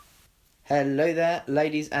Hello there,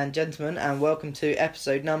 ladies and gentlemen, and welcome to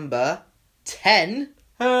episode number 10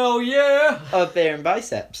 Hell yeah! of Beer and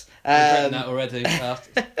Biceps. I've written that already.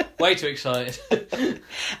 Way too excited.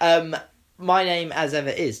 My name, as ever,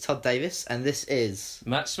 is Todd Davis, and this is...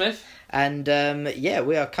 Matt Smith. And,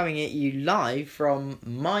 we are coming at you live from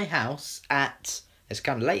my house at... It's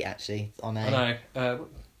kind of late, actually, on a... I know.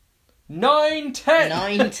 9:10!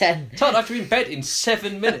 9:10. Todd, I have to be in bed in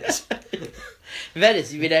 7 minutes.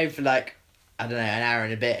 Venice, you've been home for like, I don't know, an hour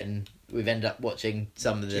and a bit, and we've ended up watching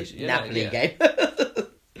some of the Napoli game.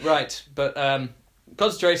 Right, but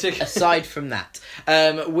concentrating. Aside from that,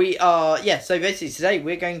 we are, so basically today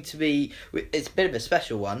we're going to be, it's a bit of a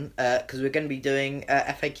special one, because we're going to be doing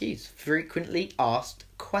FAQs, frequently asked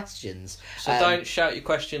questions. So don't shout your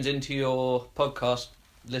questions into your podcast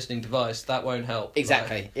listening device, that won't help.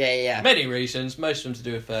 Exactly, right? Yeah. Many reasons, most of them to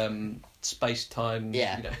do with space-time,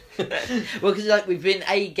 Yeah. you know. Well, because we've been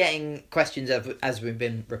getting questions as we've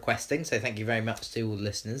been requesting, so thank you very much to all the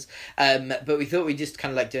listeners. But we thought we'd just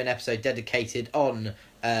kind of do an episode dedicated on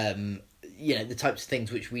the types of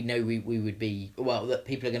things which we know we would be, that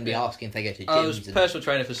people are going to be asking if they go to gyms. I was a personal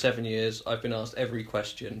trainer for 7 years. I've been asked every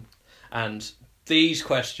question, and these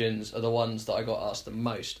questions are the ones that I got asked the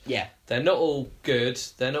most. Yeah. They're not all good,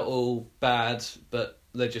 they're not all bad, but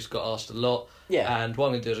they just got asked a lot. Yeah. And what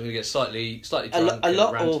I'm going to do is I'm going to get slightly drunk.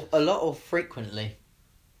 A lot or frequently.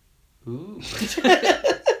 Ooh.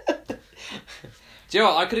 Do you know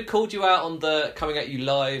what? I could have called you out on the coming at you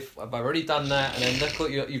live. I've already done that, and then look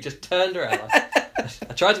what you've just turned around.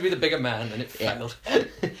 I tried to be the bigger man, and it failed.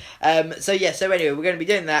 So anyway, we're going to be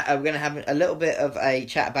doing that. We're going to have a little bit of a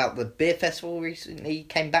chat about the beer festival we recently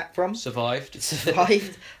came back from. Survived.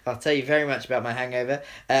 I'll tell you very much about my hangover.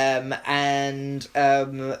 We're going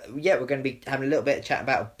to be having a little bit of chat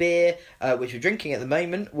about beer, which we're drinking at the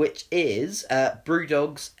moment, which is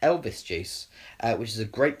Brewdog's Elvis Juice, which is a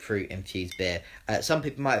grapefruit infused beer. Some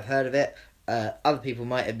people might have heard of it. Other people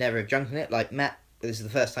might have never have drunken it, like Matt. This is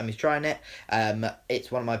the first time he's trying it.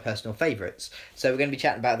 It's one of my personal favourites. So we're going to be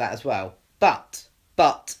chatting about that as well. But,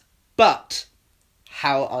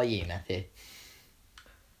 how are you, Matthew?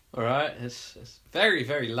 All right, it's very,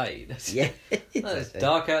 very late. Yeah. It's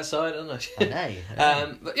dark outside, isn't it? I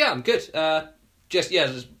know. But yeah, I'm good.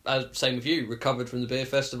 Same with you, recovered from the beer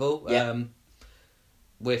festival. Yeah.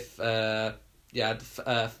 I had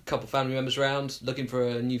a couple of family members around, looking for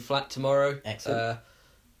a new flat tomorrow. Excellent.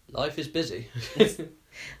 Life is busy.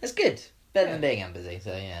 That's good. Better than being unbusy,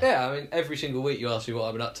 so yeah. Yeah, I mean, every single week you ask me what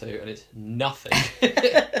I've been up to, and it's nothing.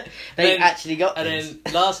 You've actually got and things.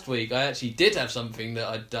 then last week I actually did have something that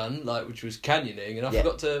I'd done, which was canyoning, and I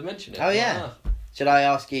forgot to mention it. Oh, yeah. Should I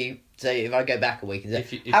ask you, so if I go back a week, and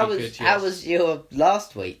say, how was your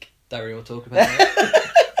last week? Don't really want to talk about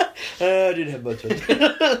that. I didn't have much.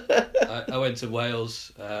 I went to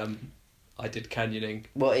Wales. I did canyoning.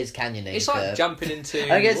 What is canyoning? It's like jumping into...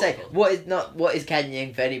 I'm going to say, what is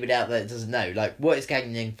canyoning for anybody out there that doesn't know? Like, what is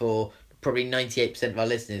canyoning for probably 98% of our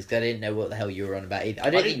listeners? Because I didn't know what the hell you were on about either. I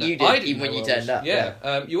don't think you did, even when you turned up.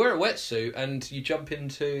 Yeah. You wear a wetsuit and you jump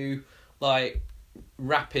into, like,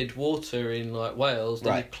 rapid water in, like, Wales.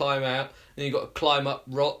 Then you climb out, and you got to climb up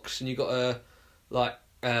rocks, and you got to, like,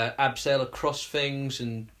 abseil across things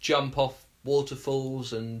and jump off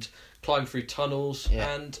waterfalls and climb through tunnels.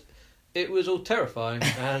 Yeah. And... it was all terrifying,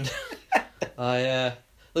 and the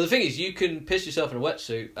thing is, you can piss yourself in a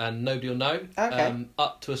wetsuit and nobody will know. Okay.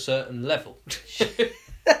 Up to a certain level.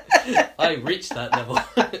 I reached that level.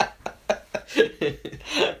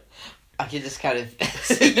 I can just kind of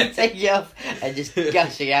see you taking it off and just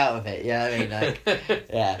gushing out of it. You know what I mean? Like,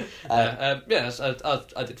 yeah.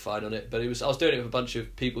 I did fine on it, but I was doing it with a bunch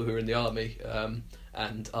of people who were in the army,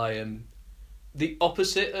 and I am the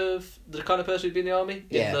opposite of the kind of person who'd be in the army.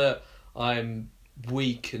 Yeah. In that I'm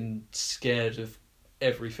weak and scared of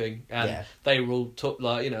everything, and they were all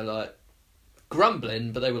like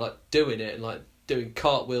grumbling, but they were like doing it and like doing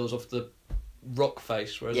cartwheels off the rock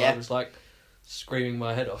face, whereas I was like screaming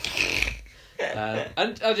my head off.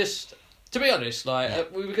 And I just, to be honest, we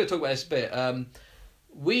were going to talk about this a bit.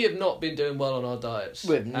 We have not been doing well on our diets.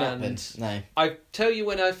 We've not been. No. I tell you,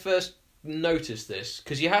 when I first noticed this,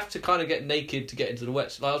 because you have to kind of get naked to get into the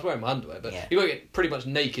wetsuit. Like, I was wearing my underwear, but you got to get pretty much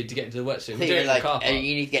naked to get into the wetsuit. We're doing it in the car park. You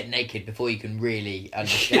need to get naked before you can really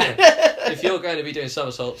understand. If you're going to be doing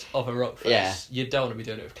somersaults off a rock face, you don't want to be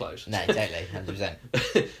doing it with clothes. No, totally, 100%.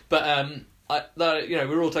 But we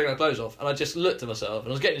were all taking our clothes off, and I just looked at myself, and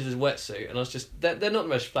I was getting into this wetsuit, and I was just, they're not the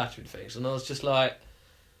most flattering things, and I was just like,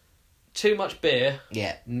 too much beer,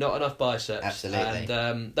 not enough biceps. Absolutely.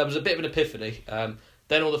 And there was a bit of an epiphany.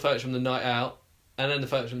 Then all the photos from the night out, and then the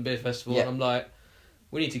photos from the beer festival, and I'm like,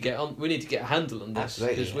 we need to get on. We need to get a handle on this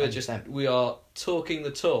because Absolutely, we are talking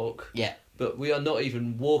the talk. Yeah. But we are not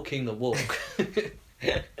even walking the walk.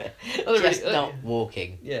 Just not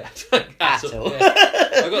walking. Yeah. At all.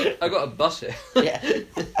 Yeah. I got a bus here. Yeah.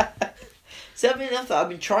 Something enough that I've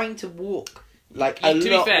been trying to walk like a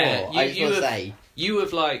lot more. I just want to say. You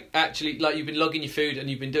have actually you've been logging your food and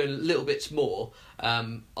you've been doing little bits more.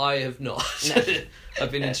 I have not. No.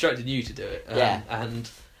 I've been instructing you to do it. And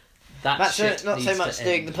that's not so much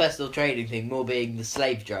doing the personal training thing, more being the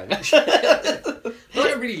slave driver. Not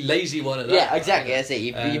a really lazy one at that. Yeah, exactly. That's it.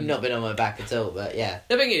 You've not been on my back at all, but yeah.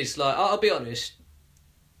 The thing is, I'll be honest.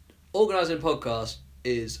 Organising a podcast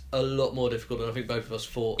is a lot more difficult than I think both of us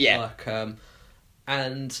thought. Yeah.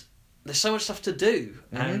 And there's so much stuff to do,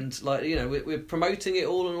 and we're promoting it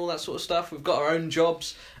all and all that sort of stuff. We've got our own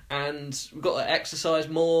jobs, and we've got to exercise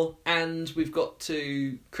more, and we've got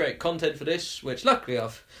to create content for this, which luckily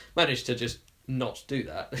I've managed to just not do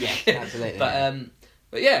that. Yeah, absolutely.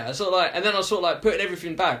 But yeah, I and then I was putting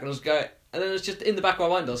everything back, and I was going, and then it was just in the back of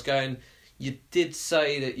my mind, I was going, you did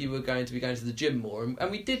say that you were going to be going to the gym more, and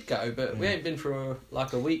we did go, but we ain't been for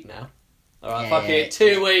a week now. All right,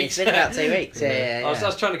 2 weeks. It's been about 2 weeks. Yeah. I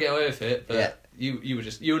was trying to get away with it, but you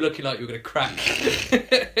were looking like you were going to crack.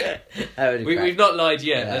 We've not lied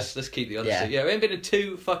yet. No. Let's keep the honesty. Yeah, we ain't been in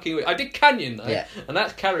 2 fucking weeks. I did Canyon though, and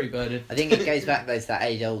that's calorie burning. I think it goes back to that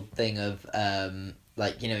age-old thing of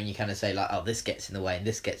when you kind of say this gets in the way and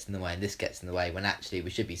this gets in the way and this gets in the way, when actually we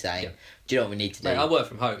should be saying, do you know what we need to do? Mate, I work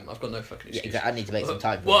from home. I've got no fucking excuse. Yeah, exactly. I need to make some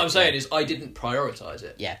time for What I'm saying is I didn't prioritise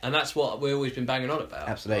it. Yeah. And that's what we've always been banging on about.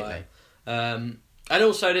 Absolutely. And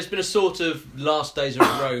also there's been a sort of last days of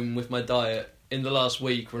Rome with my diet in the last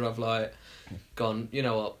week where I've gone, you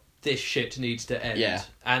know what, this shit needs to end. Yeah.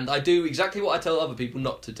 And I do exactly what I tell other people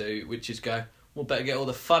not to do, which is go, well, better get all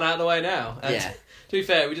the fun out of the way now. And to be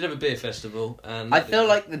fair, we did have a beer festival. And I feel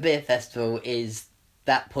like the beer festival is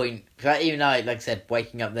that point, because even I, like I said,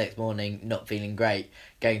 waking up the next morning, not feeling great,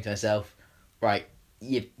 going to myself, right,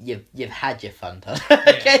 you've had your fun time.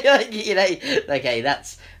 Okay,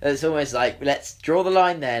 that's almost like, let's draw the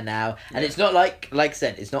line there now. And it's not like I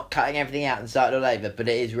said, it's not cutting everything out and starting all over, but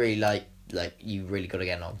it is really like you really got to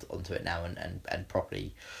get onto it now and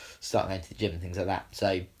properly start going to the gym and things like that.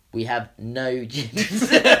 So we have no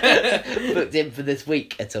gyms booked in for this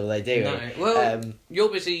week at all. They do. No. Well, you're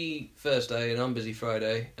busy Thursday and I'm busy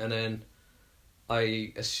Friday, and then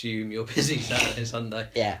I assume you're busy Saturday, Sunday.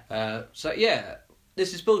 Yeah. So yeah,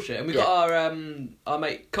 this is bullshit. And we got our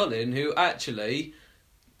mate Colin, who actually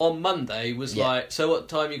on Monday was like, so what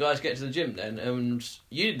time you guys get to the gym then? And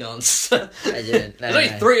you didn't answer. I didn't. No, There's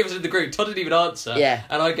only 3 of us in the group. Todd didn't even answer. Yeah.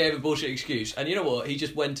 And I gave a bullshit excuse. And you know what? He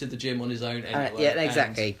just went to the gym on his own anyway. Yeah,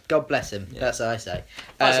 exactly. God bless him. That's what I say.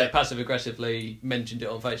 I say passive-aggressively mentioned it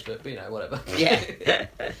on Facebook, but whatever.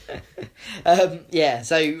 Yeah.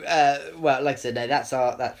 So, well, like I said, no, that's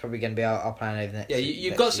probably going to be our plan over the next. Yeah,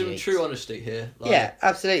 you've got some true honesty here. Yeah,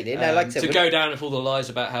 absolutely. No, like I said, to go down with all the lies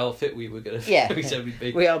about how fit we were going to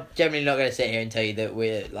be. We are generally not going to sit here and tell you that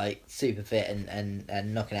we're super fit and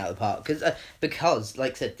knocking out of the park because,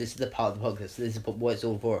 like I said, this is the part of the podcast. This is what it's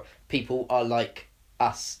all for. People are like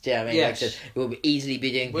us. Do you know what I mean? Yes. Like I said, we'll easily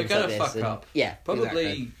be doing we're things like this. We're going to fuck up. Yeah, probably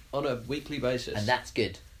exactly. On a weekly basis, and that's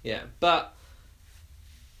good. Yeah, but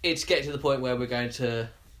it's getting to the point where we're going to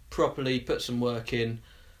properly put some work in.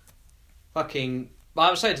 I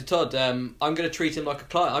was saying to Todd, I'm going to treat him like a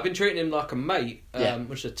client. I've been treating him like a mate,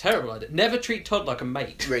 which is a terrible idea. Never treat Todd like a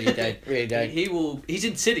mate. Really don't. He's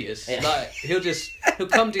insidious. Yeah. He'll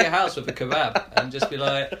come to your house with a kebab and just be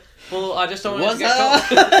like, well, I just don't want him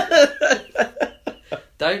to get cold.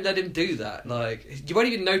 Don't let him do that. You won't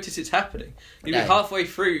even notice it's happening. You'll be halfway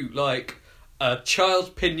through, a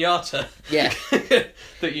child's piñata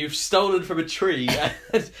that you've stolen from a tree,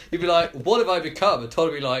 and you'd be like, what have I become? And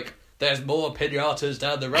Todd would be like, there's more piñatas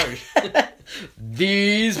down the road.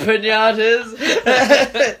 These piñatas.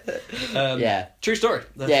 True story.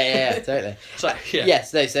 Yeah, totally. So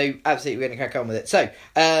absolutely we're going to crack on with it. So,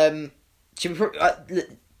 should we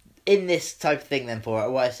in this type of thing then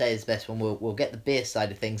what I say is the best one, we'll get the beer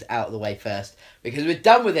side of things out of the way first, because we're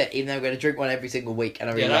done with it, even though we're going to drink one every single week, and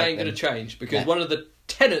I really that ain't going to change, because one of the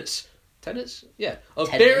tenets of Tenets?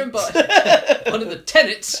 Beer and Biceps, one of the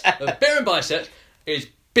tenets of Beer and Biceps is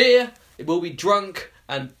beer, it will be drunk,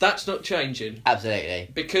 and that's not changing.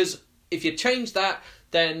 Absolutely. Because if you change that,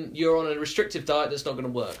 then you're on a restrictive diet that's not going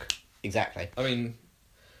to work. Exactly. I mean,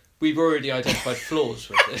 we've already identified flaws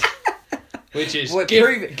with this. Which is,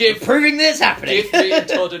 proving this happening. Give me and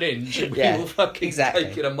Todd an inch and we will fucking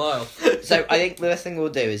take it a mile. So I think the best thing we'll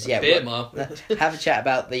do is beer mile. have a chat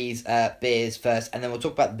about these beers first, and then we'll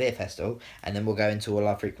talk about the beer festival, and then we'll go into all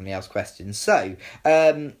our frequently asked questions. So,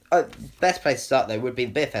 best place to start though would be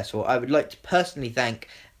the beer festival. I would like to personally thank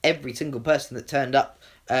every single person that turned up.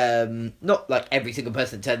 Not like every single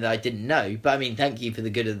person that turned that I didn't know, but I mean, thank you for the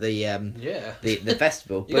good of the the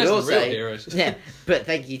festival. You but guys are also, the real heroes. yeah, but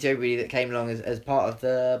thank you to everybody that came along as part of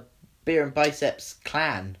the Beer and Biceps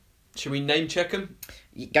clan. Should we name check them?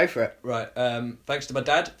 Go for it. Right. Thanks to my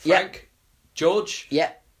dad, Frank, George,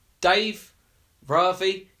 Dave,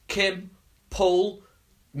 Ravi, Kim, Paul,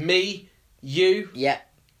 me, you. Yeah.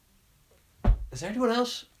 Is there anyone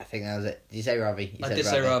else? I think that was it. Did you say Ravi? I did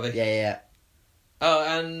say Ravi. Yeah.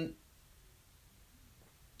 Oh, and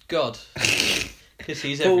God, because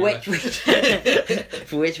he's for everywhere.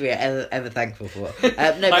 for which we are ever thankful for. No,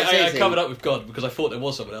 but I covered up with God because I thought there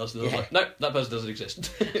was someone else, and I was like, no, that person doesn't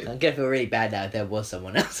exist. I'm gonna feel really bad now if there was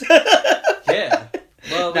someone else. Yeah.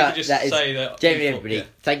 Well, we could just say that. Generally, everybody,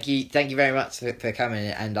 thank you very much for coming,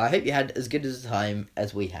 and I hope you had as good a time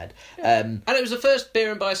as we had. Yeah. And it was the first Beer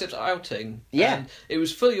and Biceps outing. Yeah. And it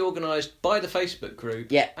was fully organised by the Facebook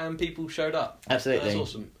group. Yeah. And people showed up. Absolutely. That's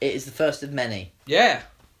awesome. It is the first of many. Yeah.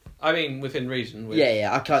 I mean, within reason. Yeah.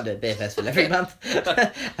 I can't do a beer festival every month.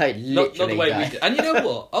 I literally not the way die. we did. And you know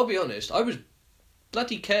what? I'll be honest. I was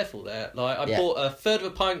bloody careful there. Like, I bought a third of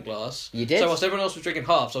a pint glass. You did? So whilst everyone else was drinking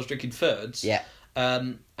halves, I was drinking thirds. Yeah.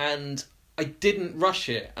 And I didn't rush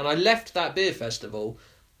it, and I left that beer festival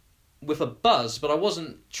with a buzz, but I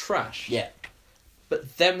wasn't trash. Yeah.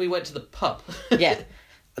 But then we went to the pub. Yeah.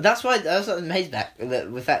 That's why I was amazed back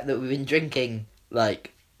the fact that we've been drinking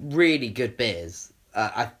like really good beers.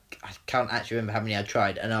 I can't actually remember how many I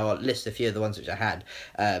tried, and I'll list a few of the ones which I had,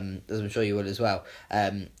 as I'm sure you will as well.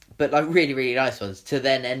 But like really, really nice ones to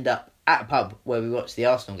then end up at a pub where we watched the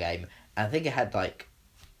Arsenal game, and I think it had like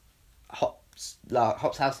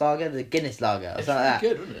Hops House Lager, the Guinness Lager, or something like that.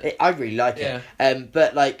 Good, wasn't it? I really like it.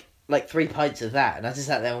 But like 3 pints of that, and I just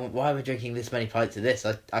sat there and went, why am I drinking this many pints of this?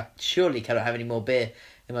 I surely cannot have any more beer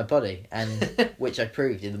in my body, and which I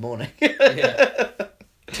proved in the morning. Yeah.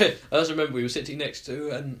 I also remember we were sitting next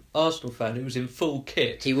to an Arsenal fan who was in full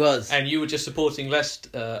kit. He was. And you were just supporting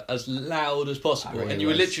Leicester as loud as possible. Really and you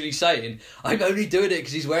were literally saying, I'm only doing it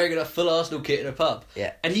because he's wearing a full Arsenal kit in a pub.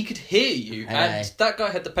 Yeah. And he could hear you. And that guy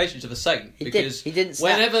had the patience of a saint. He didn't snap.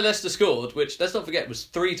 Whenever Leicester scored, which, let's not forget, was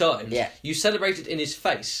 3 times, you celebrated in his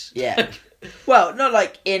face. Yeah. Well, not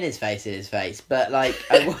like in his face, but like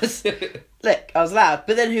I was... Look, I was loud.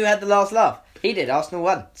 But then who had the last laugh? He did. Arsenal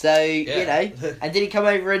won. So, you know. And did he come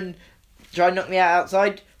over and try and knock me out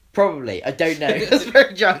outside? Probably. I don't know. I was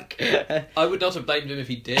very drunk. I would not have blamed him if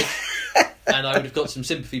he did. And I would have got some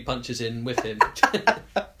sympathy punches in with him.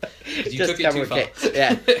 You Just took it too far. kicks,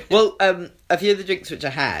 yeah. Well, a few of the drinks which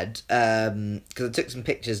I had, because I took some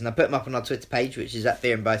pictures and I put them up on our Twitter page, which is at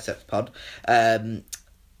Beer and Biceps Pod. I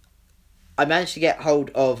managed to get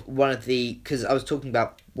hold of one of the... Because I was talking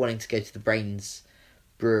about wanting to go to the Brains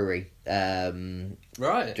Brewery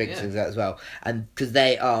right, drinks things as well, and because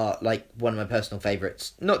they are like one of my personal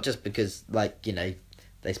favourites, not just because like, you know,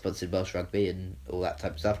 they sponsored Welsh Rugby and all that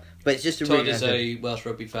type of stuff, but it's just a Todd really is nice a Welsh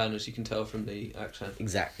Rugby fan, as you can tell from the accent.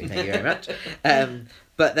 Exactly, thank you very much.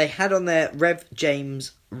 But they had on there Rev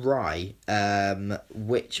James Rye,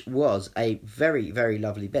 which was a very, very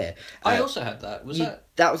lovely beer. I also had that.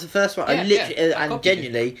 That was the first one. Yeah, I literally, I and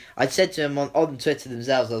genuinely, I said to them on Twitter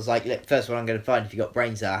themselves, I was like, look, first one I'm going to find, if you got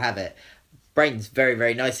Brains there, I'll have it. Brains very,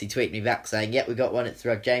 very nicely tweeted me back saying, we got one, it's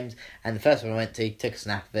Rev James. And the first one I went to, took a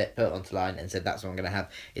snap of it, put it onto line and said, that's what I'm going to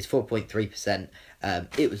have. It's 4.3%.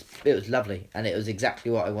 It was lovely, and it was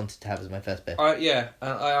exactly what I wanted to have as my first beer. I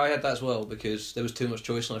had that as well, because there was too much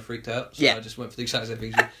choice and I freaked out. So I just went for the exact same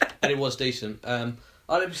thing. And it was decent. The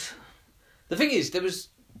thing is, there was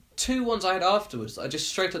 2 ones I had afterwards that I just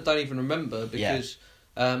straight up don't even remember, because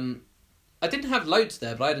I didn't have loads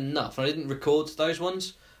there, but I had enough, and I didn't record those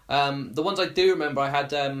ones. The ones I do remember, I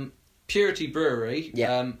had Purity Brewery.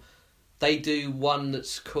 Yeah. They do one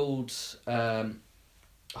that's called it's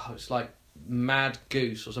like Mad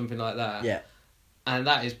Goose or something like that. Yeah. And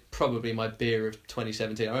that is probably my beer of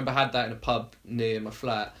 2017. I remember I had that in a pub near my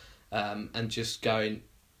flat, and just going,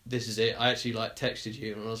 this is it. I actually texted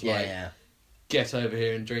you and I was get over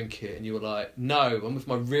here and drink it, and you were like, no, I'm with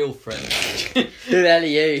my real friend. Who the hell are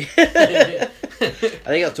you? I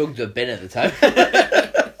think I was talking to a bin at the time.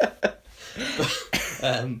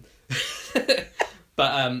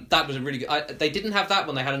 But that was a really good... they didn't have that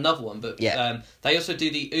one, they had another one, but they also do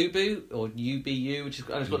the Ubu, or UBU, which is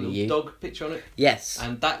it's got a little dog picture on it. Yes.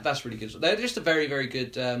 And that's really good. They're just a very, very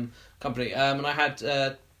good company. And I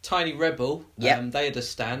had Tiny Rebel. Yeah. They had a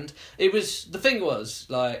stand. It was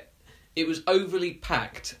it was overly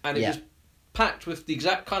packed, and it was packed with the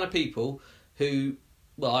exact kind of people who.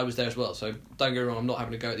 Well, I was there as well, so don't get me wrong. I'm not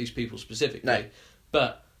having to go at these people specifically, no.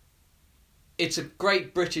 But it's a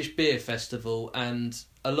great British beer festival, and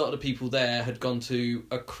a lot of the people there had gone to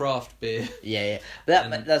a craft beer. Yeah.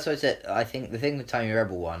 That's what I said. I think the thing with Tiny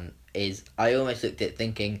Rebel one is I almost looked at it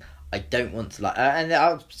thinking I don't want to and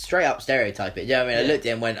I'll straight up stereotype it. You know what I mean? I looked at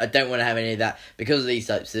it and went, I don't want to have any of that because of these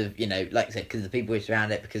types of, like I said, because of the people who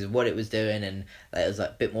surround it, because of what it was doing, and it was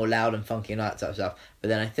like a bit more loud and funky and all that type of stuff. But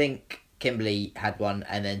then I think Kimberly had one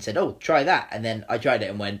and then said, "Oh, try that," and then I tried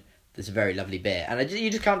it and went, "This is a very lovely beer," and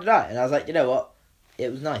you just can't deny it. And I was like, you know what,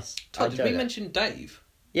 it was nice. Todd, did we mention Dave?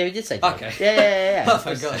 Yeah, we did say Dave. Okay. Yeah. Oh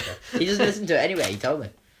my god, he doesn't listen to it anyway. He told me.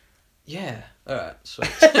 Yeah. All right. Sweet.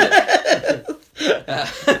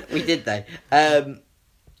 We did though.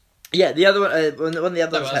 Yeah, the other one. One of the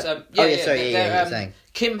other ones. You were saying.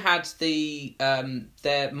 Kim had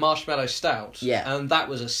their marshmallow stout. Yeah. And that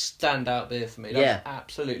was a standout beer for me. That was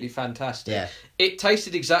absolutely fantastic. Yeah. It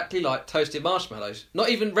tasted exactly like toasted marshmallows. Not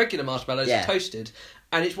even regular marshmallows, toasted.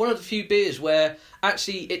 And it's one of the few beers where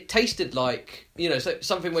actually it tasted like,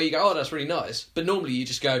 something where you go, oh, that's really nice. But normally you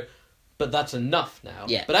just go, but that's enough now.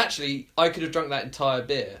 Yeah. But actually, I could have drunk that entire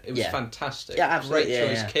beer. It was fantastic. Yeah, absolutely. Great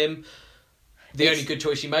choice, Kim. The only good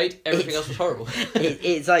choice you made. Everything else was horrible.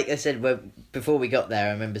 It's like I said before we got there.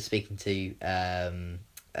 I remember speaking to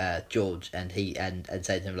George, and he and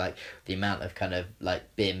saying to him like the amount of kind of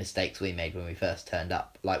like beer mistakes we made when we first turned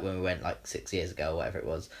up, like when we went like 6 years ago or whatever it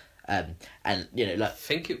was, and I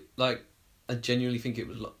genuinely think it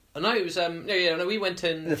was. No, it was. We went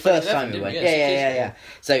in the first time we went. Yeah.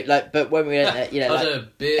 So but when we went, I was at a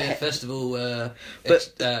beer festival.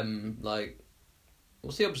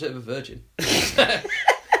 What's the opposite of a virgin?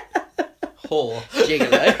 Whore. Gigolo.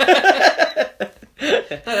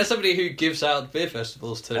 No, that's somebody who gives out beer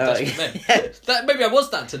festivals to desperate men. Maybe I was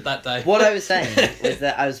that day. What I was saying was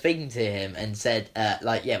that I was speaking to him and said,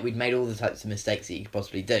 we'd made all the types of mistakes that you could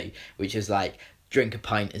possibly do, which was like drink a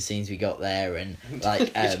pint as soon as we got there, and like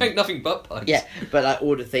you drank nothing but pints. Yeah, but like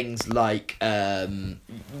order things like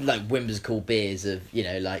whimsical beers of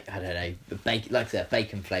I don't know, bacon, like I said,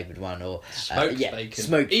 bacon flavoured one, or smoked bacon,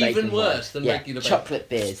 smoked even bacon worse than regular chocolate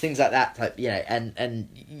bacon. beers, things like that type. And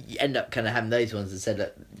you end up kind of having those ones that said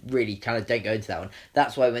that really kind of don't go into that one.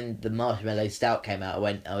 That's why when the marshmallow stout came out, I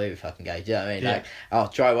went, oh, here we fucking go. Do you know what I mean? Like, I'll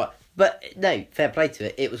try what. But no, fair play to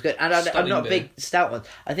it. It was good, and I'm not a big stout one.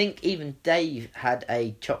 I think even Dave had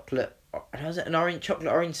a chocolate. Was it an chocolate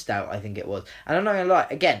orange stout? I think it was. And I'm not gonna lie.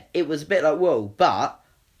 Again, it was a bit like whoa, but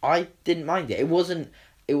I didn't mind it. It wasn't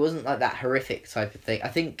like that horrific type of thing. I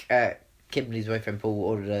think Kimberly's boyfriend Paul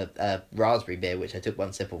ordered a raspberry beer, which I took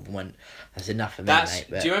one sip of and went, "That's enough for me, mate."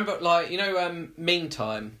 But... Do you remember,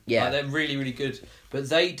 Meantime? Yeah, they're really, really good. But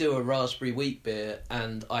they do a raspberry wheat beer,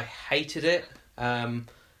 and I hated it.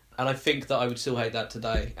 And I think that I would still hate that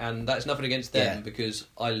today. And that's nothing against them because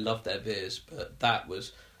I love their beers. But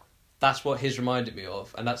that's what his reminded me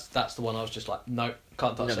of. And that's the one I was just like, no,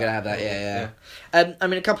 can't touch that. Not going to have that, yeah.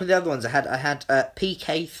 A couple of the other ones I had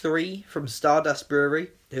PK3 from Stardust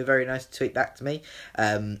Brewery, who were very nice to tweet back to me,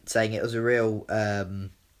 saying it was a real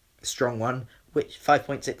strong one, which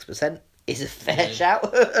 5.6%. Is a fair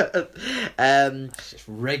shout. It's just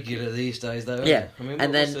regular these days, though. Yeah. I mean,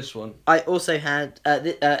 what's this one? I also had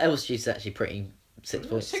Elvis Juice is actually pretty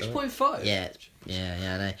 6.5.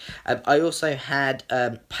 Yeah, I know. I also had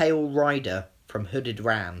Pale Rider from Hooded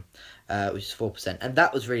Ram, which is 4%, and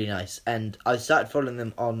that was really nice. And I started following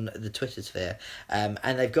them on the Twitter sphere, and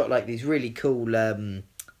they've got like these really cool,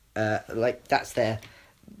 like that's their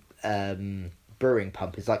brewing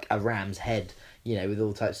pump. It's like a ram's head. With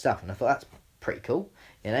all types of stuff, and I thought that's pretty cool,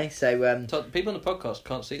 So people on the podcast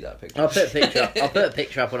can't see that picture. I'll put a picture up. I'll put a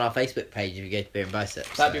picture up on our Facebook page if you go to Beer and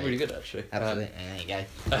Biceps. That'd be really good, actually. Absolutely. There you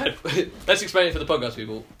go. Let's explain it for the podcast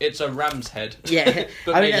people. It's a ram's head. Yeah,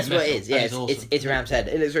 I mean that's what it is. Yeah, awesome. it's a ram's head.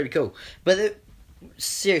 It looks really cool. But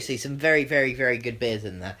seriously, some very, very, very good beers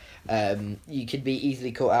in there. You could be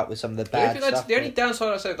easily caught out with some of the bad stuff. The only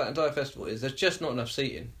downside I say of that entire festival is there's just not enough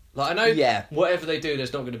seating. Like I know, whatever they do,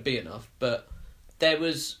 there's not going to be enough, but. There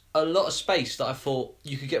was a lot of space that I thought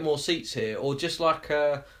you could get more seats here, or just like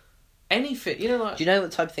anything, Do you know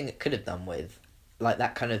what type of thing it could have done with, like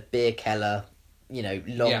that kind of beer cellar, long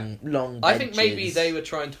benches. I think maybe they were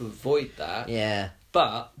trying to avoid that. Yeah,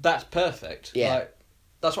 but that's perfect. Yeah, like,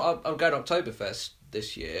 that's what I'm going to Oktoberfest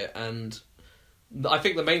this year, and I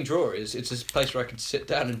think the main draw is it's a place where I can sit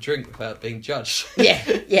down and drink without being judged.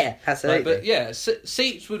 yeah, absolutely. But yeah,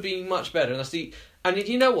 seats would be much better, and that's And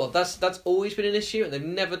you know what? That's always been an issue, and they've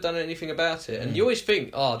never done anything about it. And you always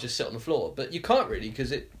think, oh, just sit on the floor, but you can't really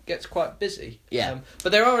because it gets quite busy. Yeah.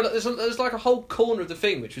 But there's like a whole corner of the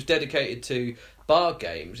thing which was dedicated to bar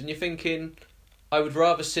games, and you're thinking, I would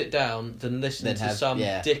rather sit down than listen to some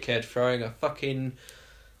dickhead throwing a fucking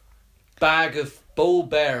bag of ball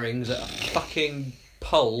bearings at a fucking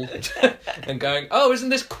pole and going, oh, isn't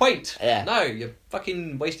this quaint? Yeah. No, you're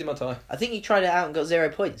fucking wasting my time. I think you tried it out and got 0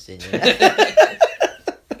 points, didn't you?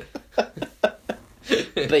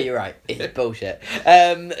 But you're right, it's bullshit. So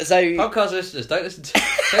podcast listeners, don't listen to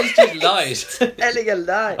those lies. Telling a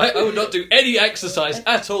lie. I would not do any exercise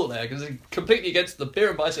at all there because it's completely against the beer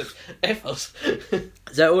and biceps ethos.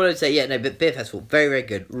 So all I'd say, but Beer Festival, very, very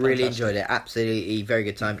good. Really Fantastic. enjoyed it. Absolutely, very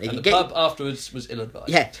good time. And the pub afterwards was ill-advised.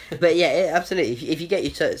 Yeah, but absolutely. If you get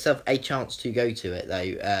yourself a chance to go to it,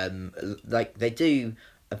 though, like they do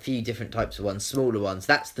a few different types of ones, smaller ones.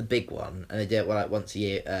 That's the big one, and they do it once a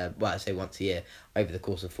year. I say once a year over the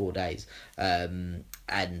course of 4 days, and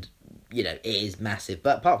it is massive.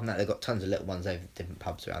 But apart from that, they've got tons of little ones over different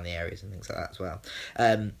pubs around the areas and things like that as well.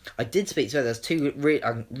 I did speak to there's two.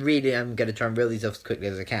 I'm going to try and reel these off as quickly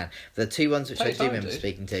as I can. The two ones which I do remember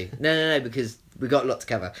speaking to. No, because we got a lot to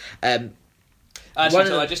cover. Actually,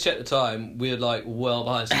 so I just checked the time. We're like well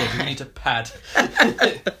behind schedule. We need to pad.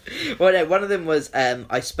 Well, no, one of them was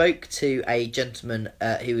I spoke to a gentleman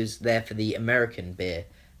who was there for the American beer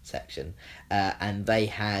section, and they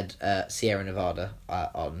had Sierra Nevada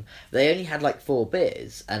on. They only had like 4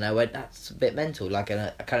 beers, and I went, that's a bit mental. Like, and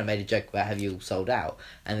I kind of made a joke about, have you all sold out?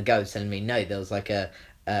 And the guy was telling me no. There was like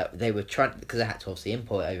they were trying, because they had to obviously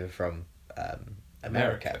import over from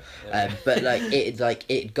America. Yeah. But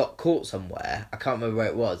it got caught somewhere. I can't remember where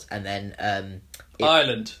it was, and then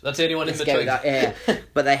Ireland. That's the only one in between.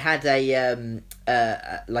 But they had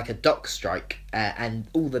a dock strike, and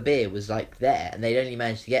all the beer was like there, and they'd only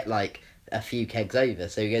managed to get like a few kegs over.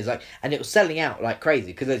 So he goes like, and it was selling out like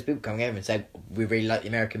crazy because there's people coming over and saying we really like the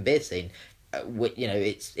American beer scene.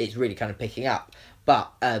 It's really kind of picking up.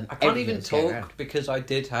 But I can't even talk because I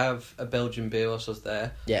did have a Belgian beer whilst I was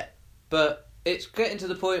there. Yeah, but it's getting to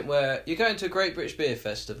the point where you're going to a Great British Beer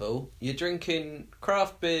Festival, you're drinking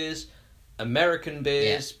craft beers, American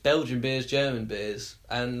beers, Belgian beers, German beers,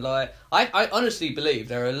 and like I honestly believe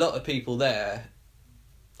there are a lot of people there.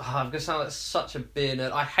 I'm going to sound like such a beer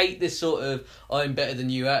nerd. I hate this sort of I'm better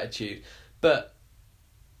than you attitude, but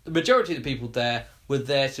the majority of the people there were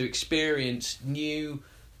there to experience new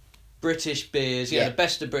British beers, the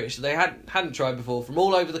best of British that they hadn't tried before from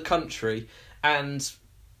all over the country, and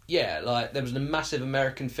like there was a massive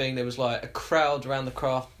American thing. There was like a crowd around the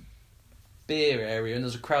craft beer area, and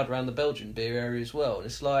there's a crowd around the Belgian beer area as well. And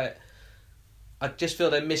it's like I just feel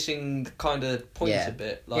they're missing the kind of point a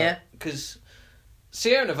bit, like because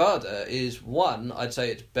Sierra Nevada is one, I'd say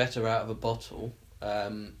it's better out of a bottle,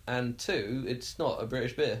 and two, it's not a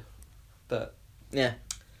British beer, but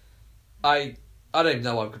I don't even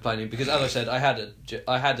know why I'm complaining because, as I said, I think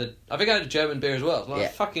I had a German beer as well.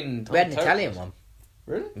 Like, we had an Italian one.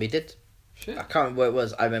 Really? We did. Shit. I can't remember what it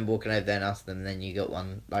was. I remember walking over there and asking them, and then you got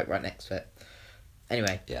one like right next to it.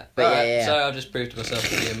 Anyway. Yeah. But So I've just proved to myself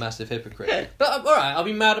to be a massive hypocrite. But alright, I'll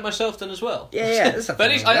be mad at myself then as well. Yeah. But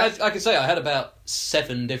at least I can say I had about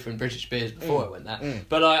 7 different British beers before I went there.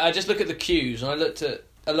 But I just look at the queues and I looked at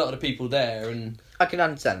a lot of the people there and I can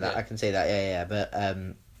understand that. I can see that. Yeah. But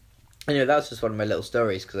anyway, that was just one of my little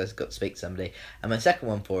stories because I got to speak to somebody. And my second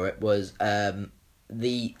one for it was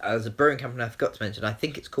there's a brewing company I forgot to mention. I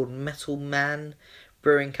think it's called Metal Man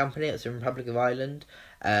Brewing Company. It's in Republic of Ireland.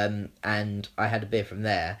 And I had a beer from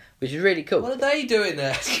there, which is really cool. What are they doing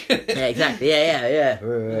there? Yeah, exactly. Yeah.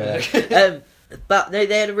 But no,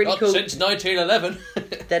 they had a really cool. Since 1911.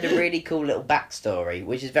 They had a really cool little backstory,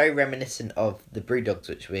 which is very reminiscent of the Brewdogs,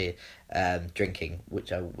 which we're drinking,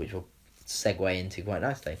 which will segue into quite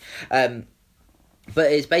nicely.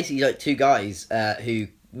 But it's basically like 2 guys who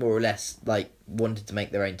more or less like wanted to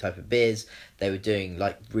make their own type of beers. They were doing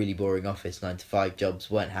like really boring office 9-to-5 jobs,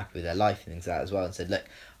 weren't happy with their life and things like that as well, and said, look,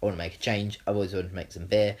 I want to make a change. I've always wanted to make some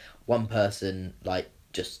beer. One person like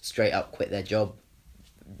just straight up quit their job,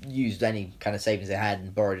 used any kind of savings they had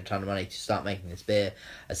and borrowed a ton of money to start making this beer.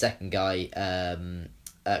 A second guy kind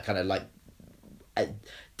of like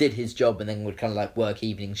did his job and then would kind of like work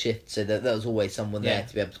evening shifts, so that there was always someone there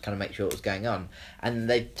to be able to kind of make sure what was going on. And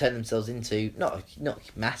they turned themselves into not a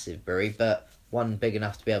massive brewery, but one big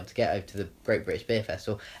enough to be able to get over to the Great British Beer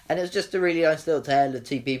Festival, and it was just a really nice little tale of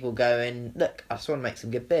two people going, look, I just want to make some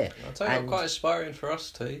good beer. I'll tell you, quite inspiring for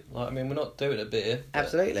us too. Like, I mean, we're not doing a beer,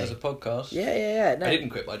 absolutely, as a podcast. Yeah. No. I didn't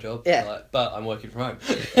quit my job. Yeah, but I'm working from home.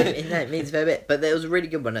 It means a fair bit. But there was a really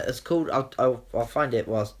good one. It's called. I'll find it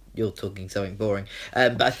whilst you're talking something boring.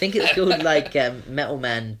 But I think it's called like Metal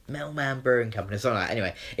Man Brewing Company or something like that.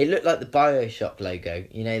 Anyway, it looked like the BioShock logo.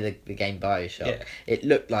 You know the game BioShock. Yeah. It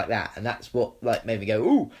looked like that, and that's what like made me go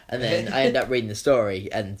ooh. And then I ended up reading the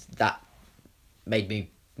story, and that made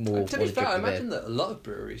me more. To be fair, I imagine that a lot of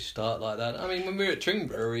breweries start like that. I mean, when we were at Tring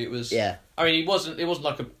Brewery, it was. Yeah. I mean, it wasn't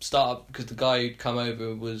like a startup because the guy who'd come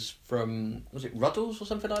over was from, was it Ruddles or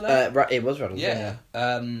something like that? It was Ruddles. Yeah.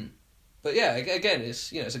 But yeah, again,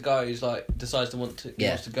 it's it's a guy who's like decides to wants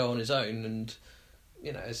to go on his own, and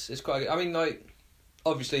it's quite. I mean, like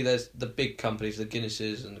obviously there's the big companies, the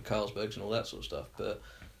Guinnesses and the Carlsbergs and all that sort of stuff, but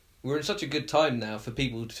we're in such a good time now for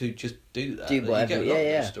people to just do that. Do whatever. You get a lot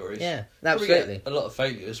of those stories. Yeah, absolutely. Get a lot of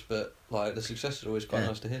failures, but like the success is always quite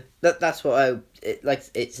nice to hear. That's what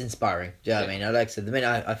it's inspiring. Do you know what I mean? Like I said, the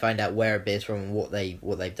minute I find out where a beer's from and what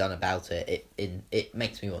they've done about it, it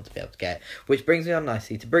makes me want to be able to get it. Which brings me on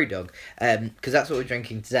nicely to BrewDog, because that's what we're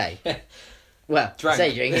drinking today. Well,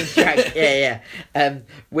 say drinking, drank. Yeah.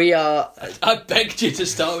 We are. I begged you to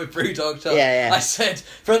start with BrewDog. Yeah. I said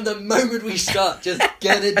from the moment we start, just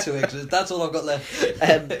get into it because that's all I've got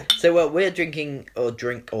left. So what we're drinking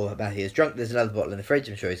Matthew has drunk. There's another bottle in the fridge.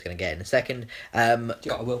 I'm sure he's going to get in a second. I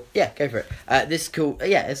will. Yeah, go for it. This is called.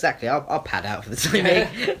 Yeah, exactly. I'll pad out for the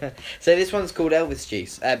timing. So this one's called Elvis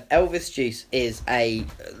Juice. Elvis Juice is a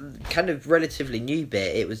kind of relatively new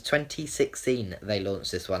beer. It was 2016 they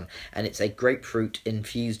launched this one, and it's a grapefruit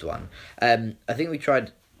infused one. I think we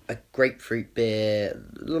tried a grapefruit beer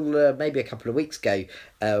maybe a couple of weeks ago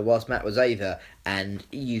whilst Matt was over, and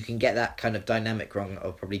you can get that kind of dynamic wrong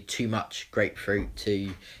of probably too much grapefruit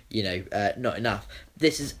to not enough.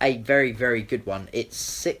 This is a very, very good one. It's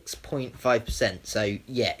 6.5%, so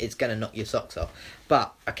yeah, it's going to knock your socks off,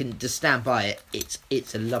 but I can just stand by it.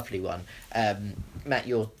 It's a lovely one. Matt,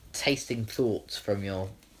 your tasting thoughts from your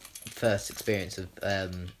first experience of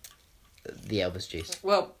the Elvis Juice.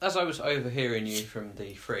 Well, as I was overhearing you from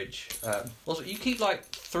the fridge, also you keep like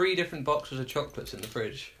 3 different boxes of chocolates in the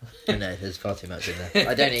fridge. I know, there's far too much in there.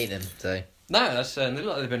 I don't eat them, so. No, that's they look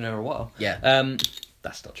like they've been there a while. Yeah.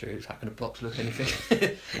 That's not true. How can a box look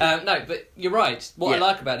anything? No, but you're right. What I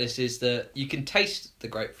like about this is that you can taste the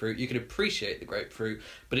grapefruit, you can appreciate the grapefruit,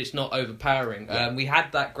 but it's not overpowering. Yeah. We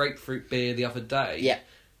had that grapefruit beer the other day. Yeah.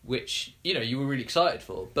 Which you were really excited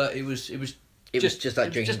for, but it was just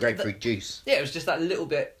like drinking grapefruit juice. Yeah, it was just that little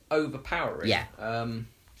bit overpowering. Yeah.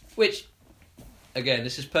 Which, again,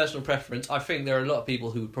 this is personal preference. I think there are a lot of people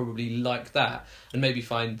who would probably like that and maybe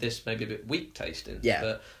find this maybe a bit weak tasting. Yeah.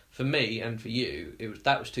 But for me and for you,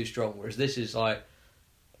 that was too strong. Whereas this is like,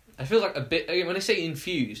 I feel like a bit. When I say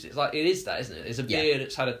infused, it's like it is that, isn't it? It's a beer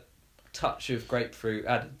that's had a touch of grapefruit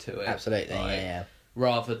added to it. Absolutely. Yeah.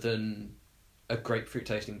 Rather than a grapefruit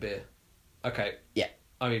tasting beer. Okay. Yeah.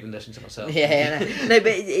 I'm even listening to myself. Yeah, no,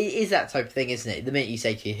 but it is that type of thing, isn't it? The minute you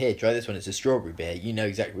say to you, here, try this one, it's a strawberry beer, you know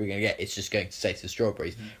exactly what you're going to get. It's just going to taste of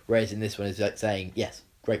strawberries. Mm. Whereas in this one, it's like saying, yes,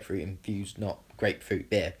 grapefruit infused, not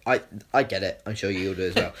grapefruit beer. I get it. I'm sure you'll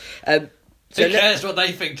do as well. Who cares what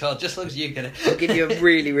they think, Todd? Just as long as you get it. I'll give you a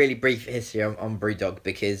really, really brief history on BrewDog,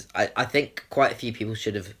 because I think quite a few people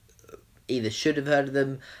should have heard of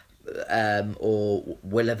them, or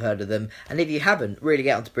will have heard of them. And if you haven't, really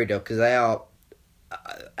get onto BrewDog, because they are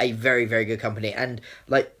a very, very good company. And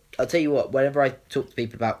like, I'll tell you what, whenever I talk to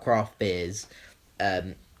people about craft beers,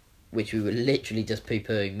 which we were literally just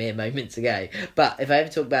poo-pooing mere moments ago, but if I ever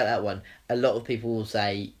talk about that one, a lot of people will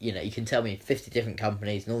say, you can tell me 50 different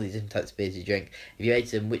companies and all these different types of beers you drink. If you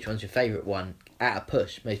ask them which one's your favourite one, at a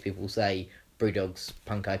push, most people will say BrewDog's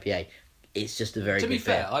Punk IPA. It's just a very good beer. To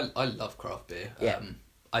be fair, I love craft beer. Yeah.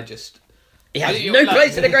 It has no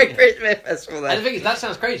place in the Great British Beer Festival, though. And the thing is, that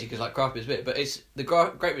sounds crazy, because like craft beer's beer, but it's the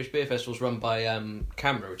Great British Beer Festival's run by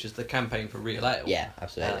CAMRA, which is the Campaign for Real Ale. Yeah,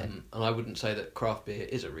 absolutely. And I wouldn't say that craft beer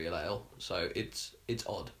is a real ale, so it's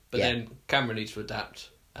odd. But then CAMRA needs to adapt,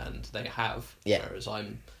 and they have. Yeah. Whereas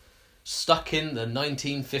I'm stuck in the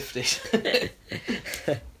 1950s.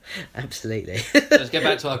 Absolutely. Let's get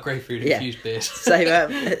back to our grapefruit infused beers.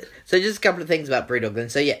 So just a couple of things about BrewDog then.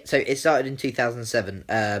 So it started in 2007.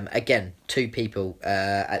 Again, 2 people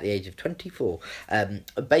at the age of 24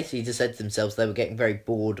 basically just said to themselves they were getting very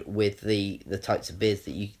bored with the types of beers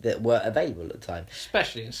that were available at the time.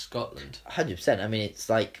 Especially in Scotland. 100%. I mean, it's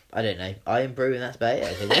like, I don't know, Iron Brew and that's about it,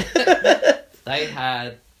 I think. They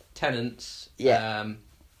had Tennent's. Yeah.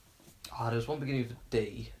 There's one beginning with a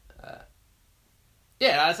D.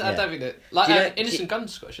 I don't think that... Like, Innocent Gun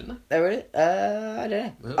Squash, isn't there? Really? I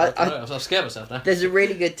don't know. I'm scared myself now. There's a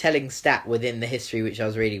really good telling stat within the history which I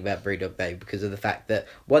was reading about Brewdog Bay, because of the fact that,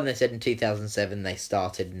 one, they said in 2007 they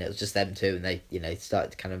started, and it was just them two, and they, started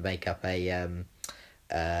to kind of make up a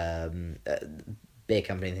beer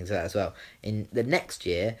company and things like that as well. In the next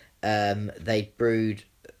year, they brewed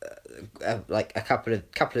like a couple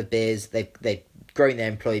of beers. They growing their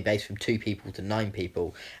employee base from 2 people to 9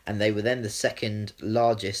 people, and they were then the second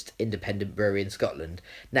largest independent brewery in Scotland.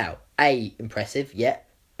 Now, A, impressive, yeah.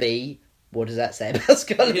 B, what does that say about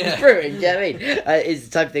Scotland brewing? Do you know what I mean? Is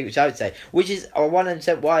the type of thing which I would say. Which is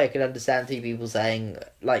 100% why I can understand people saying,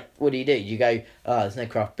 like, what do? You go, there's no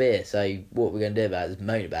craft beer, so what are we going to do about it is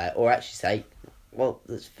moan about it, or actually say, well,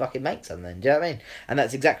 let's fucking make something. Do you know what I mean? And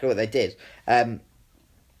that's exactly what they did.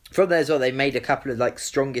 From there as well, they made a couple of like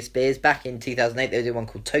strongest beers. Back in 2008, they did one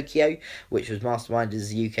called Tokyo, which was masterminded as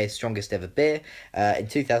the UK's strongest ever beer. In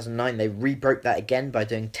 2009, they rebroke that again by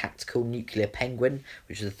doing Tactical Nuclear Penguin,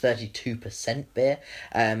 which was a 32% beer.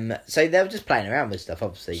 So they were just playing around with stuff,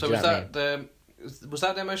 obviously. So was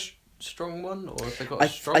that their most strong one, or have they got a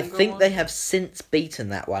stronger I think one? they have since beaten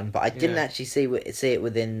that one, but I didn't actually see it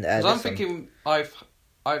within. Because I'm thinking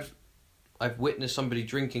I've witnessed somebody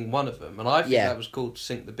drinking one of them, and I think that was called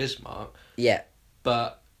Sink the Bismarck. Yeah.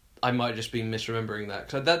 But I might just be misremembering that.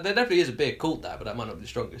 Because there definitely is a beer called that, but that might not be the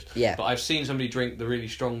strongest. Yeah. But I've seen somebody drink the really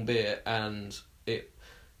strong beer, and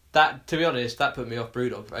to be honest, that put me off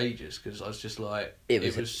Brewdog for ages, because I was just like... It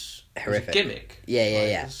was horrific. It was a gimmick.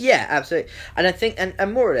 Yeah. Yeah, absolutely. And I think,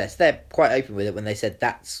 and more or less, they're quite open with it when they said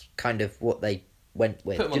that's kind of what they went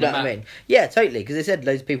with. Do you know what I mean? Yeah, totally. Because they said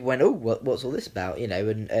loads of people went, "Oh, what's all this about?"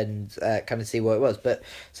 And kind of see what it was. But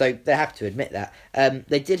so they have to admit that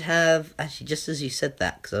they did have, actually, just as you said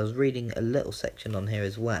that, because I was reading a little section on here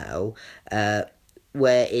as well,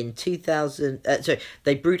 where in 2000,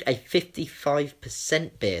 they brewed a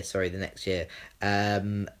 55% beer. The next year.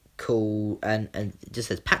 Cool, and it just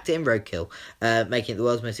says packed it in roadkill, making it the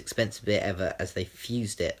world's most expensive beer ever as they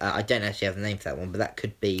fused it. I don't actually have the name for that one, but that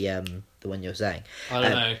could be the one you're saying. I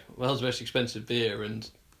don't know. World's most expensive beer and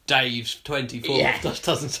Dave's 24 just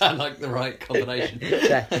doesn't sound like the right combination.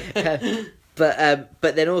 But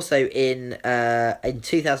then also in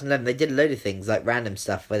 2011 they did a load of things like random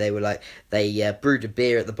stuff where they were like they brewed a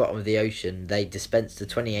beer at the bottom of the ocean. They dispensed a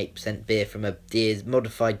 28% beer from a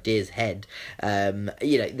modified deer's head.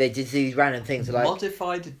 They did these random things like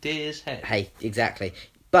modified deer's head. Hey, exactly.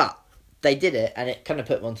 But they did it, and it kind of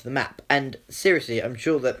put them onto the map. And seriously, I'm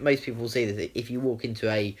sure that most people will see that if you walk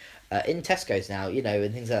into in Tesco's now,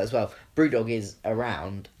 and things like that as well, Brewdog is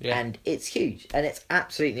around, and it's huge, and it's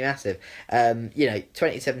absolutely massive.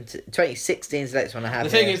 2016 is the next one I have.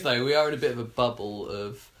 The thing is, though, we are in a bit of a bubble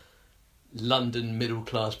of London middle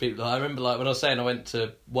class people. I remember, like, when I was saying I went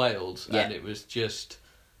to Wales, and it was just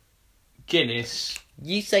Guinness.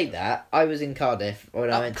 You say that. I was in Cardiff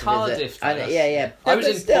when I went to Cardiff, visit. I was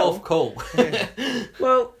in Porth Call.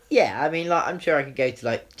 Well, yeah, I mean, like, I'm sure I could go to,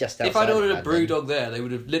 like, just outside. If I'd ordered a Brewdog there, they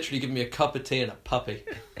would have literally given me a cup of tea and a puppy,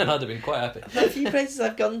 and I'd have been quite happy. A few places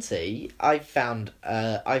I've gone to, I've found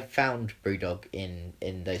Brewdog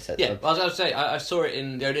in those sets. Yeah, I was going to say, I saw it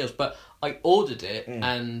in the O'Neill's, but I ordered it,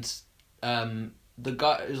 and the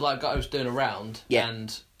guy, it was like a guy who was doing a round,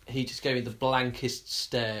 and he just gave me the blankest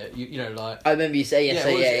stare. You know, like, I remember you saying,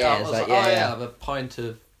 I was like, I have a pint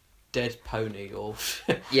of dead pony, or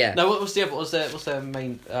No, what's the other? What's their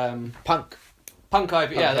main Punk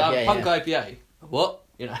IPA? Punk IPA. What?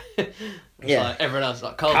 It's like everyone else,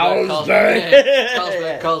 like Carlsberg.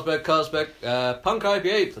 Punk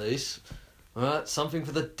IPA, please. Alright, something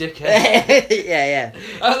for the dickhead. yeah.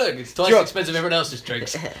 Oh look, it's twice as expensive as everyone else's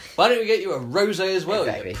drinks. Why don't we get you a rosé as well?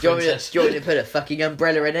 Exactly. Do you want me to put a fucking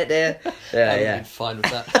umbrella in it, dear? Yeah. I'd be fine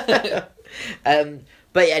with that.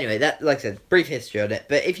 But yeah, anyway, that, like I said, brief history on it.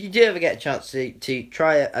 But if you do ever get a chance to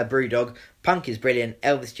try a Brewdog, Punk is brilliant.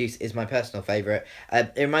 Elvis Juice is my personal favourite.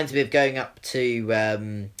 It reminds me of going up to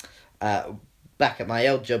back at my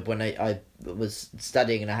old job when I was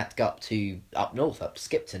studying, and I had to go up north, up to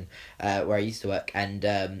Skipton, where I used to work, and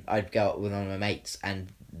I'd go up with one of my mates,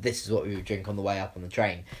 and this is what we would drink on the way up on the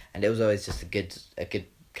train, and it was always just a good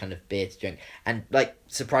kind of beer to drink, and like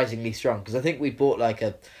surprisingly strong, because I think we bought like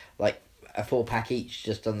a 4-pack each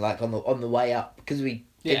just on the way up, because we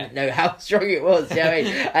didn't know how strong it was. You know what I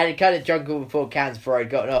mean? And it kind of drunk all 4 cans before I'd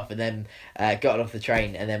gotten off, and then gotten off the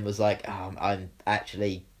train, and then was like, I'm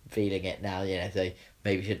actually feeling it now, so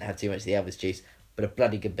maybe shouldn't have too much of the Elvis Juice, but a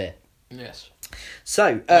bloody good beer. Yes.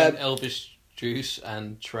 So Elvis Juice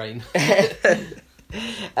and train.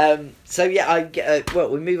 So yeah, I get. Well,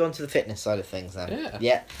 we move on to the fitness side of things then.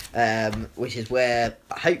 Yeah. Which is where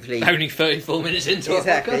hopefully only 34 minutes into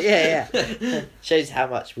exactly. Yeah. Shows how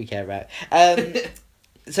much we care about.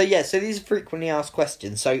 So yeah, so these are frequently asked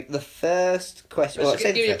questions. So the first question. Well, to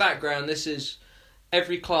give you a background, this is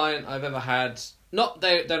every client I've ever had. Not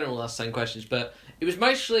they don't all ask the same questions, but it was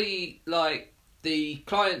mostly like the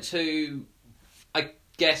clients who I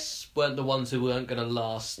guess weren't the ones who weren't going to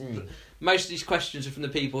last. Most of these questions are from the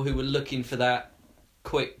people who were looking for that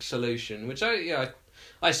quick solution, which I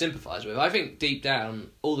sympathise with. I think deep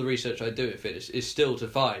down, all the research I do in fitness is still to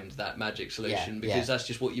find that magic solution because that's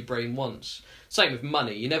just what your brain wants. Same with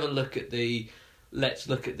money. You never look at let's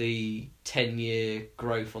look at the 10-year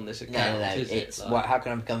growth on this account. No. It's how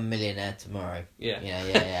can I become a millionaire tomorrow? Yeah.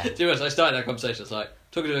 Yeah. To be honest, I started that conversation. It's like,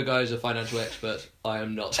 talking to a guy who's a financial expert, I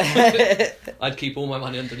am not. I'd keep all my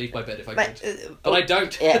money underneath my bed if I could. But I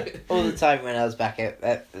don't. Yeah, all the time when I was back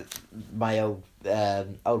at my old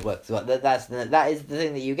work. That is the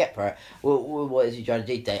thing that you get for it. Well, what is you trying to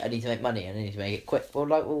do today? I need to make money and I need to make it quick. Well,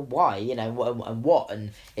 why? What?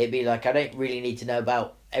 And it'd be like, I don't really need to know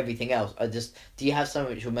about everything else. Do you have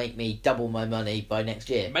something which will make me double my money by next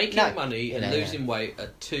year? Making money and losing weight are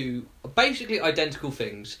two basically identical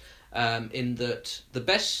things. In that the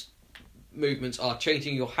best movements are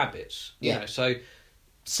changing your habits. You know, so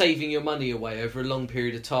saving your money away over a long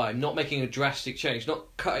period of time, not making a drastic change, not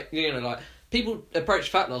cut. Like people approach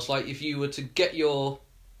fat loss like if you were to get your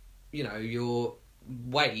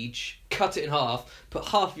wage, cut it in half, put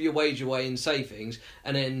half of your wage away in savings,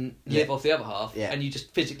 and then live off the other half, and you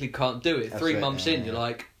just physically can't do it. That's 3 months in, you're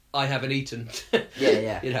like, I haven't eaten.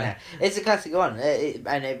 Yeah. It's a classic one,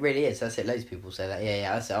 and it really is. That's it. Loads of people say that.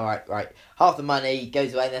 Yeah. I say, all right. Half the money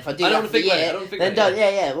goes away, and then if I do that for the year, then done.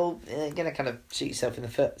 Yeah. Well, you're gonna kind of shoot yourself in the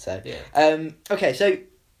foot. So okay. So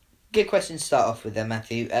good question to start off with, then,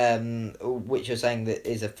 Matthew. Which you're saying that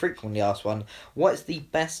is a frequently asked one. What is the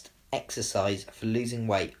best exercise for losing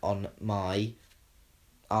weight on my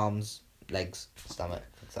arms, legs, stomach?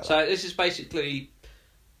 So this is basically.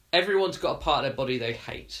 Everyone's got a part of their body they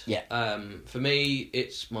hate. Yeah. For me,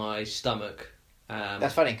 it's my stomach.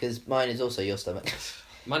 That's funny because mine is also your stomach.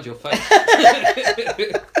 Mine's your face.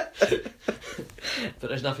 But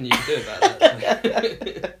there's nothing you can do about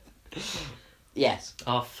that. Yes.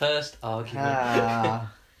 Our first argument.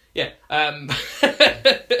 Yeah.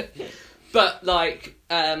 But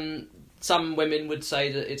some women would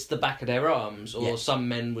say that it's the back of their arms, or some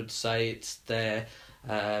men would say it's their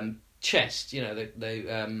chest.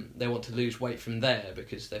 They want to lose weight from there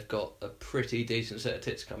because they've got a pretty decent set of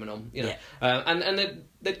tits coming on. And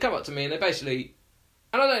they'd come up to me and they basically,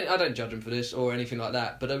 and I don't judge them for this or anything like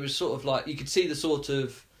that, but it was sort of like you could see the sort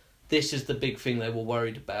of this is the big thing they were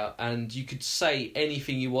worried about, and you could say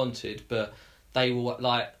anything you wanted, but they were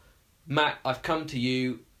like, Matt, I've come to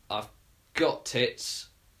you, I've got tits.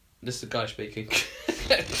 This is the guy speaking.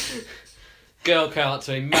 Girl came up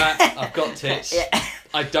to me, Matt, I've got tits.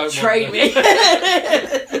 I don't Trade me.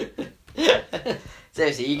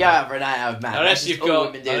 Seriously, you go out for a night out of Matt. Unless you've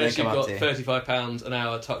got £35 an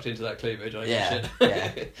hour tucked into that cleavage, I shit.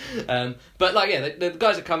 But the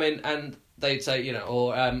guys would come in and they'd say,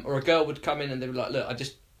 or a girl would come in and they'd be like, look,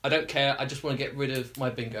 I don't care, I just want to get rid of my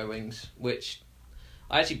bingo wings, which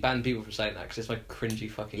I actually ban people from saying that because it's my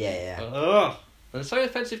cringy fucking. Ugh. And it's so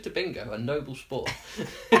offensive to bingo, a noble sport.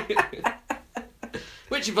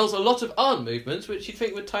 Which involves a lot of arm movements, which you'd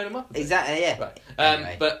think would tone them up a bit. Exactly, yeah. Right.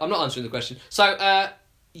 Anyway. But I'm not answering the question. So,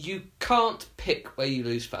 you can't pick where you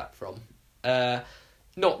lose fat from.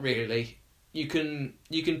 Not really. You can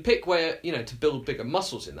pick where, to build bigger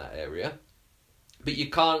muscles in that area. But you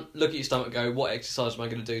can't look at your stomach and go, what exercise am I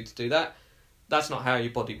going to do that? That's not how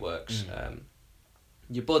your body works.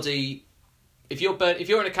 Your body, if you're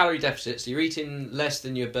in a calorie deficit, so you're eating less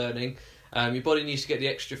than you're burning, your body needs to get the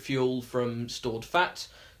extra fuel from stored fat,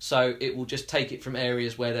 so it will just take it from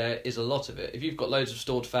areas where there is a lot of it. If you've got loads of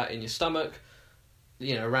stored fat in your stomach,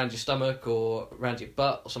 around your stomach or around your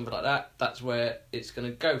butt or something like that, that's where it's going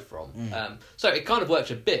to go from. So it kind of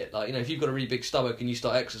works a bit. Like, if you've got a really big stomach and you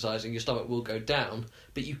start exercising, your stomach will go down,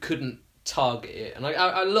 but you couldn't target it. And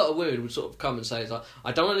a lot of women would sort of come and say, it's like,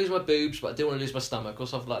 I don't want to lose my boobs, but I do want to lose my stomach or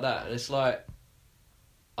something like that. And it's like,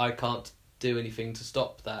 I can't do anything to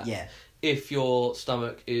stop that. Yeah. If your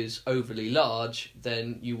stomach is overly large,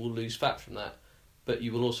 then you will lose fat from that, but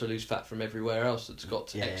you will also lose fat from everywhere else that's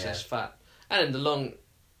got excess fat. And in the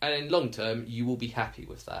long term, you will be happy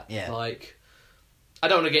with that. Yeah. Like, I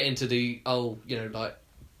don't want to get into the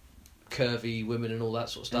curvy women and all that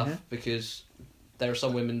sort of stuff because there are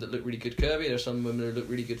some women that look really good curvy. There are some women that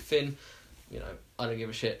look really good thin. I don't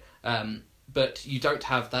give a shit. but you don't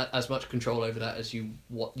have that as much control over that as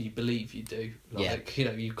what you believe you do. Like,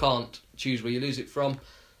 you can't choose where you lose it from.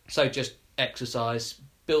 So just exercise,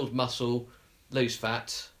 build muscle, lose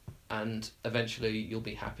fat, and eventually you'll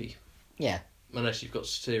be happy. Yeah. Unless you've got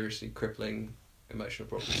seriously crippling emotional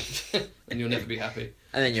problems, and you'll never be happy.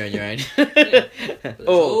 And then you're on your own. Yeah. But it's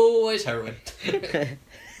always heroin.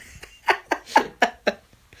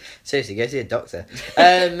 Seriously, go see a doctor.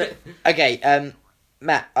 Okay,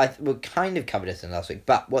 Matt, we kind of covered this in last week,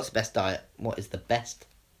 but what's the best diet? What is the best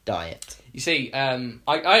diet? You see, I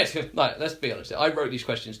actually, like, let's be honest, I wrote these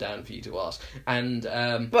questions down for you to ask, and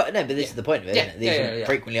but this is the point of it, isn't it? These are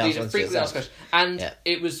frequently asked questions, and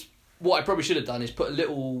it was what I probably should have done is put a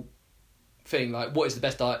little thing like, what is the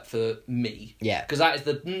best diet for me? Yeah, because that is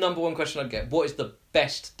the number one question I get. What is the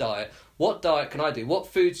best diet? What diet can I do? What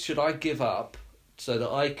foods should I give up so that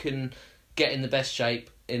I can get in the best shape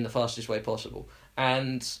in the fastest way possible?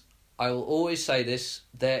 And I will always say this,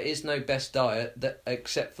 there is no best diet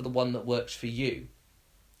except for the one that works for you.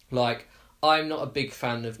 Like, I'm not a big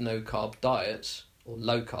fan of no-carb diets or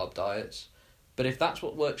low-carb diets, but if that's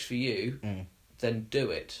what works for you, then do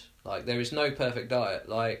it. Like, there is no perfect diet.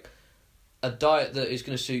 Like, a diet that is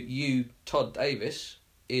going to suit you, Todd Davis,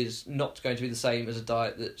 is not going to be the same as a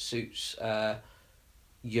diet that suits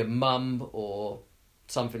your mum or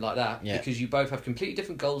something like that, because you both have completely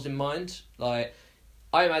different goals in mind. Like,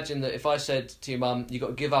 I imagine that if I said to your mum, you got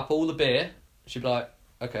to give up all the beer, she'd be like,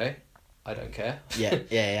 okay, I don't care. Yeah.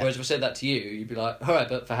 Whereas if I said that to you, you'd be like, all right,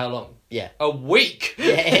 but for how long? Yeah. A week.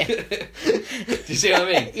 Yeah. Do you see what I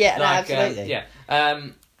mean? Yeah, like, no, absolutely.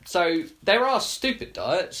 So there are stupid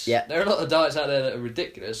diets. Yeah. There are a lot of diets out there that are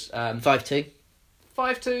ridiculous. 5'2".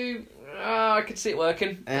 5'2", I could see it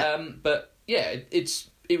working. But yeah,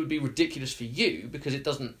 it would be ridiculous for you because it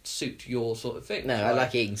doesn't suit your sort of thing. No, I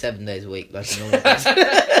like eating 7 days a week like a normal person.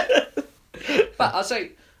 But I'd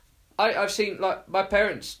say I've seen, like, my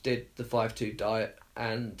parents did the 5'2" diet,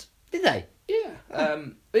 and did they? Yeah.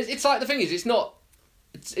 It's like, the thing is,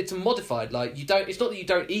 it's a modified, like, it's not that you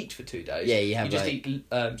don't eat for 2 days. Yeah, you just eat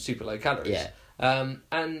super low calories. Yeah.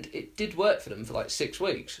 And it did work for them for like 6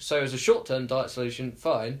 weeks. So as a short-term diet solution,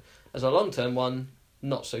 fine. As a long-term one,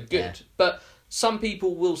 not so good. Yeah. But some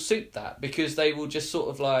people will suit that because they will just sort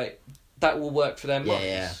of like, that will work for their minds.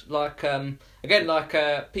 Yeah. Like,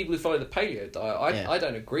 people who follow the paleo diet, I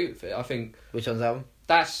don't agree with it. I think... Which one's that one?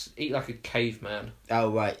 That's eat like a caveman.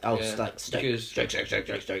 Oh, right. Oh, Yeah, like steak.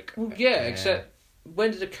 Steak. Well, yeah, except...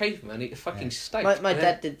 When did a caveman eat a fucking steak? My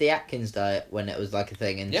dad did the Atkins diet when it was like a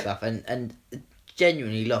thing and stuff, and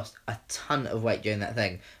genuinely lost a ton of weight during that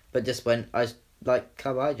thing. But just when I like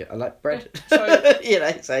carbohydrate, I like bread. So,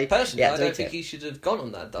 so personally, I don't think he should have gone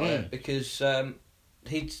on that diet because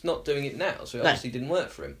he's not doing it now, so it obviously didn't work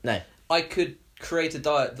for him. No, I could create a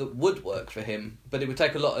diet that would work for him, but it would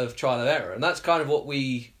take a lot of trial and error, and that's kind of what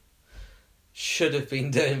we should have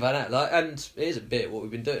been doing by now. Like, and it is a bit what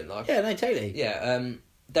we've been doing. Like, yeah, no, totally. Yeah,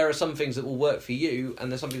 there are some things that will work for you,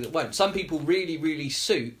 and there's something that won't. Some people really, really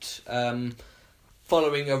suit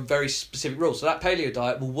following a very specific rule. So that paleo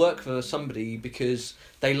diet will work for somebody because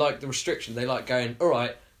they like the restriction. They like going, all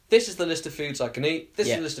right, this is the list of foods I can eat. This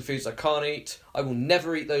is the list of foods I can't eat. I will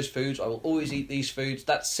never eat those foods. I will always eat these foods.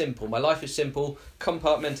 That's simple. My life is simple,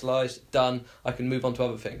 compartmentalised, done. I can move on to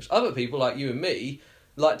other things. Other people, like you and me,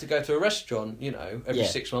 like to go to a restaurant, every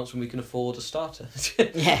 6 months when we can afford a starter.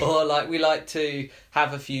 Or like we like to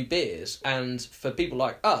have a few beers. And for people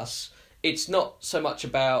like us, it's not so much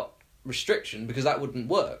about restriction because that wouldn't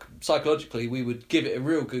work. Psychologically, we would give it a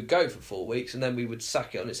real good go for 4 weeks and then we would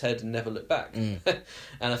sack it on its head and never look back. And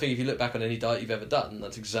I think if you look back on any diet you've ever done,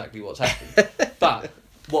 that's exactly what's happened. But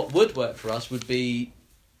what would work for us would be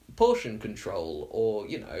portion control or,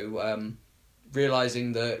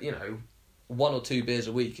 realising that, 1 or 2 beers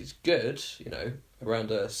a week is good,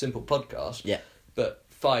 around a simple podcast. Yeah. But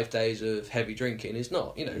 5 days of heavy drinking is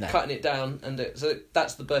not, cutting it down. So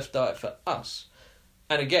that's the best diet for us.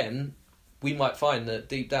 And again, we might find that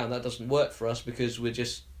deep down that doesn't work for us because we're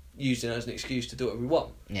just using it as an excuse to do what we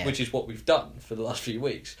want, which is what we've done for the last few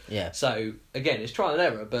weeks. Yeah. So again, it's trial and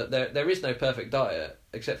error, but there is no perfect diet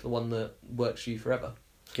except for the one that works for you forever.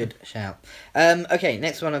 Good shout. Okay,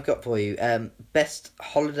 next one I've got for you. Best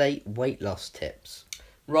holiday weight loss tips.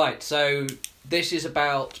 Right, so this is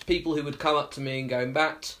about people who would come up to me and go,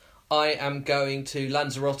 Matt, I am going to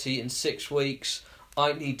Lanzarote in 6 weeks.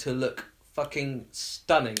 I need to look fucking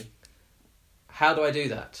stunning. How do I do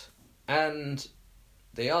that? And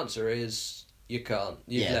the answer is you can't.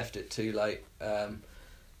 You've left it too late.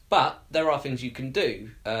 But there are things you can do.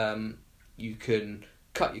 You can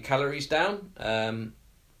cut your calories down.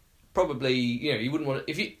 Probably, you wouldn't want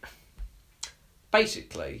to...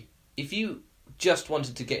 basically, if you just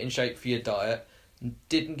wanted to get in shape for your diet,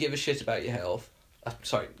 didn't give a shit about your health.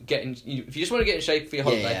 If you just want to get in shape for your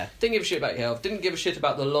holiday, didn't give a shit about your health, didn't give a shit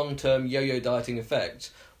about the long-term yo-yo dieting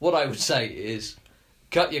effects, what I would say is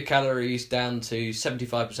cut your calories down to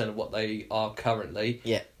 75% of what they are currently.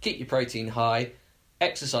 Yeah. Keep your protein high,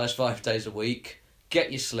 exercise 5 days a week,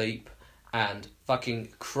 get your sleep, and fucking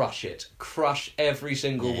crush it. Crush every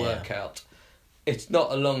single workout. It's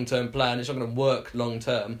not a long-term plan, it's not going to work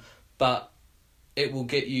long-term, but it will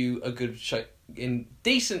get you a good shape, in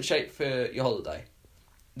decent shape for your holiday.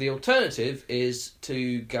 The alternative is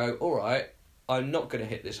to go, alright, I'm not going to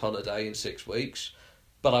hit this holiday in 6 weeks,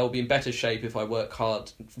 but I will be in better shape if I work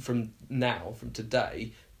hard from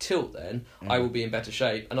today till then. I will be in better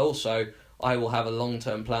shape, and also I will have a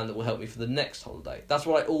long-term plan that will help me for the next holiday. That's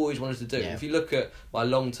what I always wanted to do. Yeah. If you look at my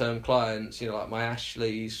long-term clients, like my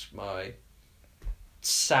Ashleys, my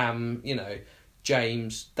Sam,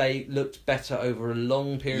 James, they looked better over a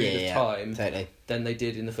long period of time than they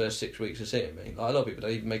did in the first 6 weeks of seeing me. Like, a lot of people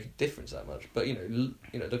don't even make a difference that much, but look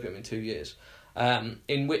at them in 2 years.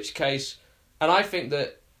 In which case, and I think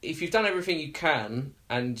that if you've done everything you can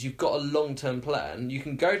and you've got a long-term plan, you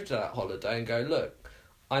can go to that holiday and go, look,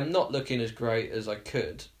 I'm not looking as great as I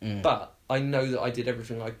could, but I know that I did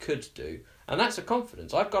everything I could do, and that's a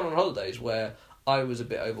confidence. I've gone on holidays where I was a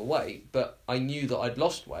bit overweight, but I knew that I'd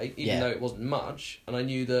lost weight, even though it wasn't much, and I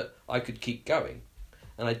knew that I could keep going.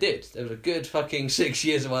 And I did. There was a good fucking 6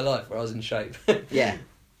 years of my life where I was in shape. Yeah.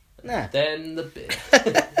 Nah. Then the bit.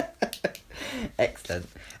 Excellent.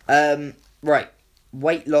 Right.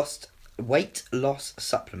 Weight loss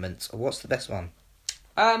supplements. What's the best one?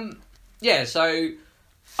 Yeah, so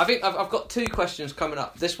I think I've got 2 questions coming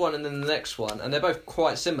up. This one and then the next one, and they're both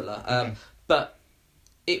quite similar. But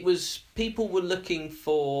it was, people were looking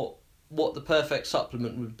for what the perfect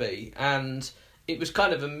supplement would be, and it was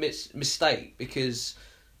kind of a mistake, because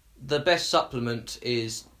the best supplement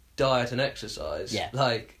is diet and exercise. Yeah.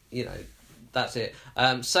 That's it.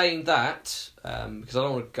 Saying that, because I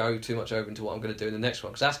don't want to go too much over into what I'm going to do in the next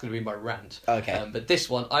one, because that's going to be my rant. Okay. But this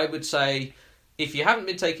one, I would say, if you haven't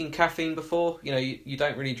been taking caffeine before, you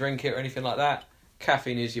don't really drink it or anything like that,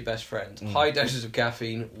 caffeine is your best friend. High doses of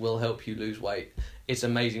caffeine will help you lose weight. It's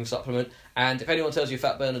an amazing supplement, and if anyone tells you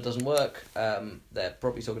fat burner doesn't work, they're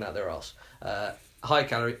probably talking out their arse. High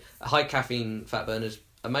caffeine fat burners,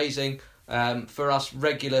 amazing. For us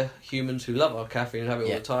regular humans who love our caffeine and have it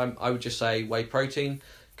all the time, I would just say whey protein,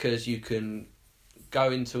 because you can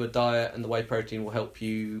go into a diet and the whey protein will help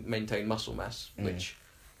you maintain muscle mass, which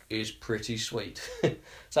is pretty sweet.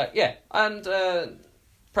 So yeah, and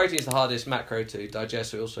protein is the hardest macro to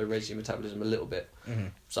digest, so it also raises your metabolism a little bit.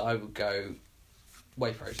 So I would go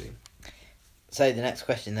whey protein. So the next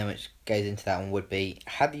question then, which goes into that one, would be,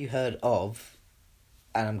 have you heard of,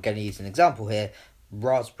 and I'm going to use an example here,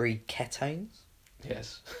 raspberry ketones?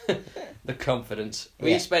 Yes. The confidence.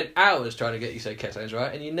 We spent hours trying to get you to say ketones,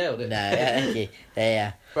 right? And you nailed it. No, thank you.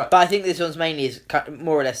 Yeah. Right. But I think this one's mainly is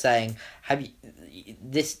more or less saying, have you...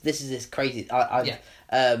 This is this crazy... I'm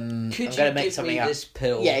going to make something up. This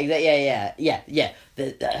pill? Yeah.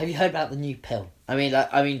 Have you heard about the new pill? I mean,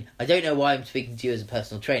 I don't know why I'm speaking to you as a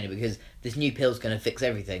personal trainer, because this new pill's going to fix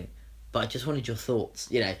everything. But I just wanted your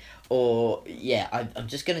thoughts, Or, I'm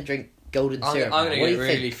just going to drink golden syrup. I'm going to get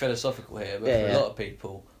really philosophical here, but for a lot of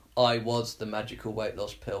people, I was the magical weight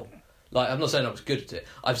loss pill. Like, I'm not saying I was good at it.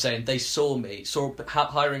 I'm saying they saw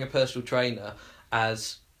hiring a personal trainer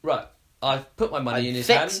as, right, I've put my money in his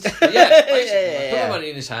hand. Yeah, basically, I put my money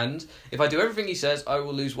in his hand. If I do everything he says, I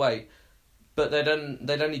will lose weight. But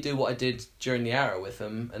they'd only do what I did during the hour with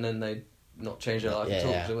them, and then they'd not change their life at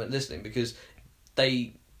all because they weren't listening, because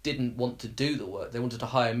they didn't want to do the work. They wanted to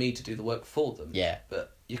hire me to do the work for them. Yeah.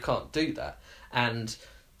 But you can't do that. And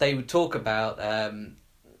they would talk about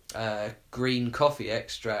green coffee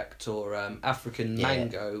extract or African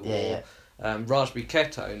mango or raspberry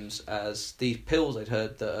ketones as these pills they'd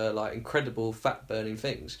heard that are like incredible fat burning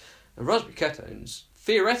things. And raspberry ketones,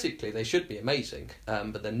 theoretically, they should be amazing,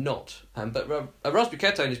 but they're not. But a raspberry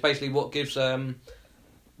ketone is basically what gives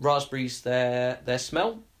raspberries their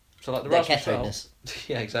smell. So like the raspberry smell.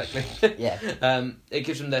 Yeah, exactly. Yeah. It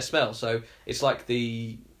gives them their smell. So it's like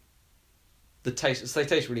the taste. They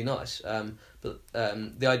taste really nice. But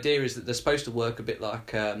the idea is that they're supposed to work a bit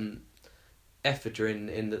like ephedrine,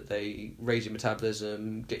 in that they raise your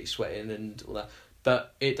metabolism, get you sweating, and all that.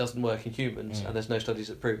 But it doesn't work in humans, and there's no studies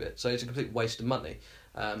that prove it. So it's a complete waste of money.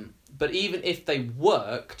 But even if they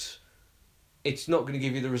worked, it's not going to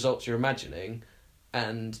give you the results you're imagining,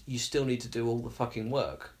 and you still need to do all the fucking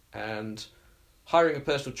work. And hiring a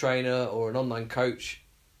personal trainer or an online coach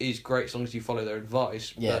is great as long as you follow their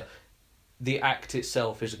advice. Yeah. But the act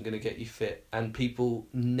itself isn't going to get you fit, and people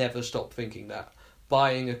never stop thinking that.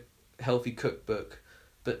 Buying a healthy cookbook,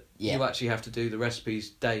 but you actually have to do the recipes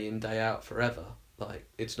day in, day out forever. Like,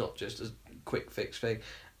 it's not just a quick fix thing.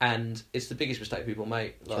 And it's the biggest mistake people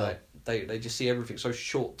make. Like, they just see everything so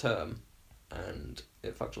short term, and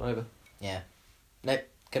it fucks them over. Yeah. Nope,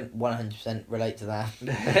 can 100% relate to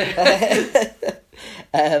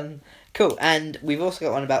that. Cool, and we've also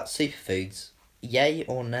got one about superfoods. Yay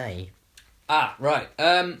or nay? Ah, right.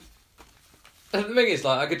 The thing is,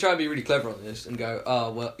 like, I could try and be really clever on this and go,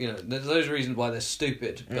 oh, well, you know, there's those reasons why they're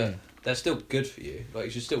stupid, but they're still good for you. Like,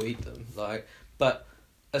 you should still eat them. Like, but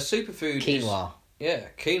a superfood Quinoa.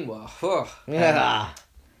 Quinoa. Oh.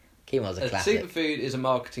 Quinoa's a classic. A superfood is a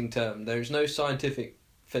marketing term. There is no scientific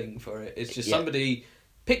thing for it. It's just somebody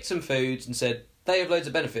picked some foods and said, they have loads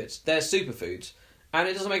of benefits. They're superfoods. And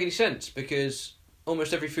it doesn't make any sense because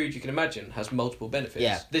almost every food you can imagine has multiple benefits.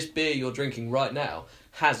 Yeah. This beer you're drinking right now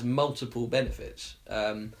has multiple benefits.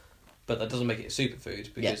 But that doesn't make it a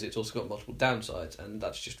superfood because it's also got multiple downsides, and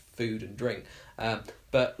that's just food and drink.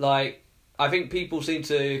 But, like, I think people seem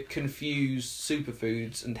to confuse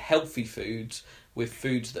superfoods and healthy foods with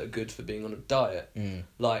foods that are good for being on a diet.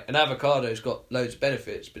 Like, an avocado's got loads of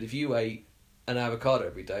benefits, but if you ate an avocado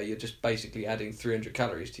every day, you're just basically adding 300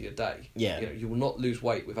 calories to your day. Yeah. You know, you will not lose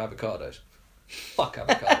weight with avocados. Fuck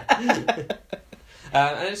avocado.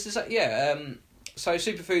 And it's just like, so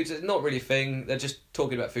superfoods is not really a thing. They're just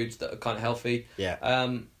talking about foods that are kind of healthy. Yeah.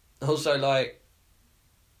 Also, like,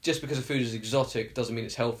 just because a food is exotic doesn't mean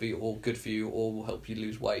it's healthy or good for you or will help you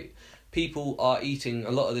lose weight. People are eating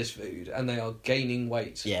a lot of this food and they are gaining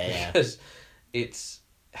weight. Because it's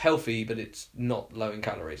healthy, but it's not low in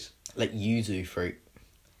calories. Like yuzu fruit.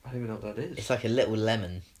 I don't even know what that is. It's like a little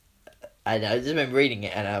lemon. I know. I just remember reading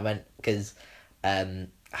it and I went, because I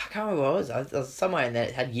can't remember what it was. I was somewhere in there,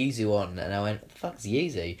 it had yuzu on, and I went, what the fuck's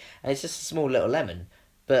yuzu? And it's just a small little lemon.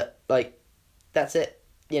 But, like, that's it.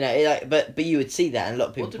 You know, but you would see that, and a lot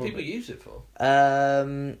of people. What do people use it for?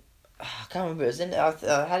 I can't remember. It was in. I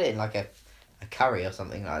had it in like a curry or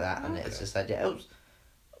something like that, and it's just like it was.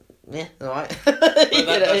 Yeah, alright.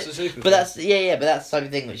 That's the superfood. But that's but that's the type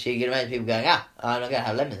of thing which you can imagine people going, I'm not gonna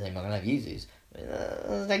have lemons anymore. I'm gonna have yuzus.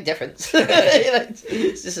 There's no difference.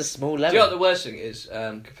 It's just a small lemon. Do you know what the worst thing is?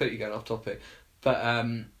 Completely going off topic, but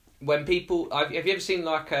when people, have you ever seen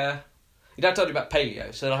like you know, I told you about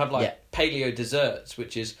paleo, so they'll have like paleo desserts,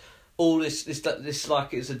 which is all this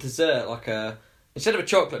like it's a dessert, like instead of a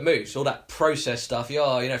chocolate mousse, all that processed stuff,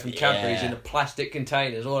 from Cadbury's in the plastic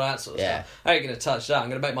containers, all that sort of stuff. I ain't going to touch that. I'm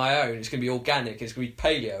going to make my own. It's going to be organic. It's going to be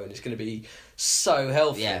paleo, and it's going to be so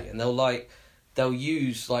healthy. Yeah. And they'll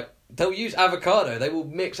use avocado. They will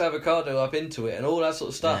mix avocado up into it and all that sort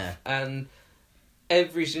of stuff. Yeah. And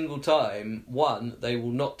every single time, one, they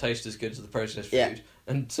will not taste as good as the processed food.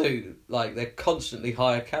 And two, like, they're constantly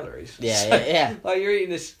higher calories. Yeah. Like, you're eating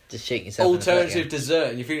this just shooting yourself alternative dessert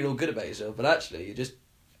and you're feeling all good about yourself, but actually you're just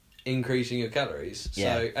increasing your calories.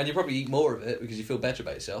 Yeah. So, and you probably eat more of it because you feel better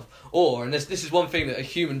about yourself. Or, and this is one thing that a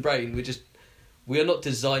human brain, we are not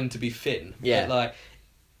designed to be thin. Yeah. But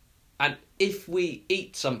and if we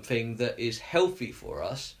eat something that is healthy for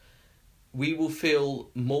us, we will feel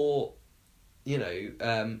more,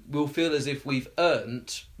 we'll feel as if we've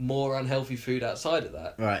earned more unhealthy food outside of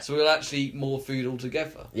that. Right. So we'll actually eat more food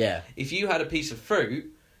altogether. Yeah. If you had a piece of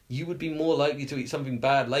fruit, you would be more likely to eat something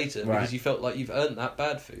bad later because you felt like you've earned that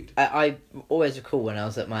bad food. I always recall when I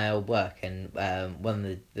was at my old work and one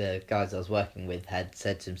of the guys I was working with had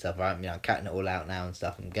said to himself, right, I'm cutting it all out now and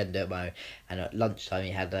stuff, I'm going to do it my own. And at lunchtime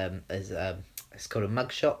he had it's called a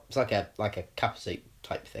mug shot. It's like a cup of soup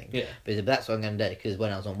type thing. Yeah. But that's what I'm going to do, because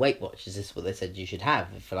when I was on Weight Watchers, this is what they said you should have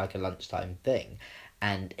for like a lunchtime thing.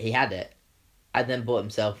 And he had it and then bought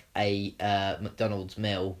himself a McDonald's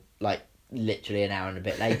meal, like, literally an hour and a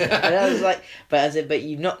bit later. And I was like, but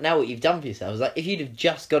you not know what you've done for yourself. I was like, if you'd have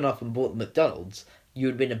just gone off and bought the McDonald's, you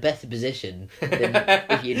would have been in a better position than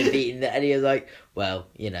if you'd have eaten that. And he was like, well,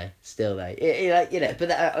 still though.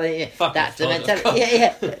 But that's the mentality.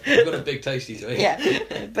 Yeah. You've got a big tasty to it. Yeah.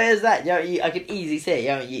 But it's that, I could easily see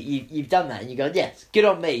it, you've done that and you go, yes, good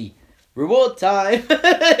on me. Reward time.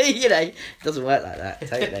 It doesn't work like that,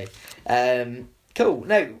 totally. Cool.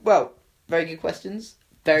 No, well, very good questions.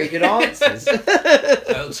 Very good answers.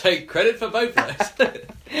 I'll take credit for both of those.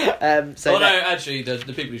 Actually, the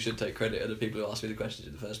people who should take credit are the people who asked me the questions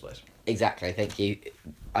in the first place. Exactly, thank you.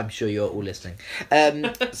 I'm sure you're all listening.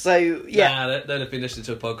 So, yeah. Nah, they'll have been listening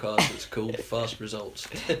to a podcast that's called Fast Results.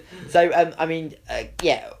 So,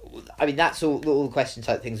 that's all the question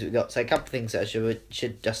type things that we've got. So a couple of things that I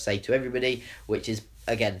should just say to everybody, which is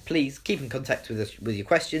again, please keep in contact with us with your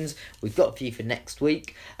questions. We've got a few for next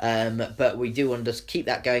week, but we do want to just keep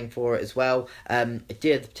that going for it as well. I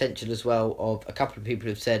do have the potential as well of a couple of people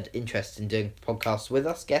who've said interest in doing podcasts with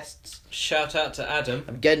us, guests. Shout out to Adam.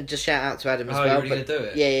 I'm going to just shout out to Adam as well. You're really going to do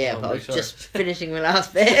it? Yeah, but I was just finishing my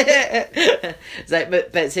last bit. So,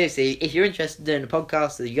 but seriously, if you're interested in doing a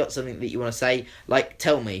podcast, or you got something that you want to say, like,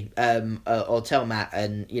 tell me, or tell Matt,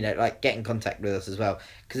 and, you know, like, get in contact with us as well.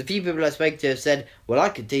 Because a few people I've spoken to have said, well, I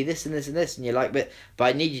could do this and this and this, and you're like, but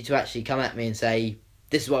I need you to actually come at me and say,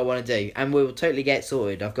 this is what I want to do, and we'll totally get it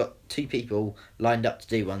sorted. I've got 2 people lined up to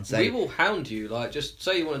do one. So we will hound you, like, just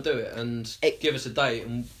say you want to do it and give us a date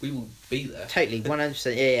and we will be there. Totally,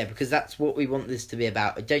 100%, yeah, because that's what we want this to be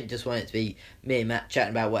about. I don't just want it to be me and Matt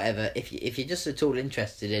chatting about whatever. If you're just at all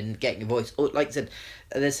interested in getting a voice, or like I said,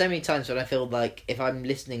 there's so many times when I feel like if I'm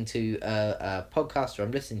listening to a podcast or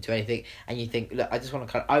I'm listening to anything and you think, look, I just want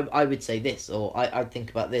to I would say this, or I'd think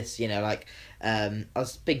about this, you know, like, I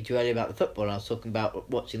was speaking to you earlier about the football, and I was talking about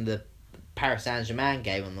watching the Paris Saint-Germain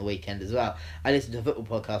game on the weekend as well. I listened to a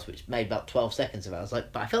football podcast which made about 12 seconds of it. I was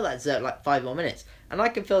like, but I feel that's like 5 more minutes, and I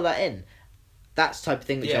can fill that in. That's the type of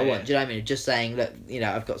thing which I want. Do you know what I mean? Just saying, look, you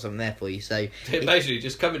know, I've got something there for you. So basically,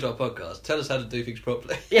 just come into our podcast, tell us how to do things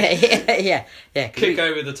properly. Yeah. Kick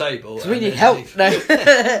over the table. Because we need help. No.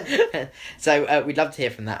 So we'd love to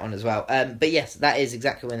hear from that one as well. But yes, that is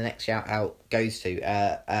exactly where the next shout out goes to.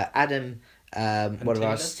 Adam. One of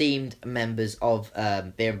our esteemed members of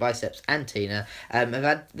Beer and Biceps, and Tina, have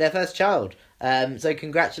had their first child. So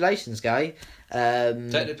congratulations, guy.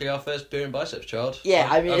 Technically our first Beer and Biceps child. Yeah,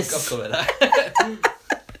 I mean, I'll call it that.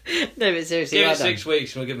 No, but seriously, give it 6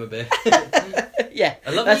 weeks and we'll give him a beer. Yeah,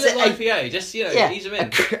 a lovely little IPA, just, you know, ease them in.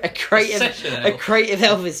 A crate of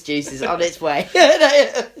Elvis juice is on its way.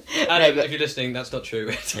 Adam, if you're listening, that's not true.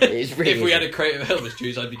 Really if we had a crate of Elvis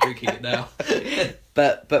juice, I'd be drinking it now.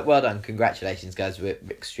 But well done, congratulations, guys. We're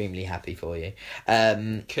extremely happy for you.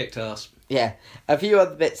 Kicked ass. Yeah, a few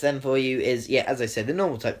other bits then for you is, as I said, the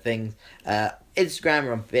normal type things. Instagram,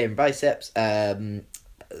 we're on Beer and Biceps.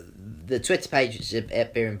 The Twitter page, which is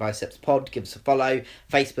at Beer and Biceps Pod, give us a follow.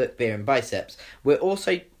 Facebook, Beer and Biceps. We're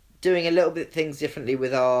also doing a little bit things differently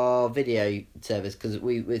with our video service, because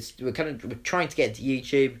we're trying to get into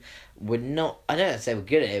YouTube. We're not, I don't know to say we're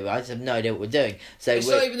good at it, but I just have no idea what we're doing. So it's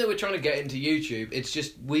not even that we're trying to get into YouTube, it's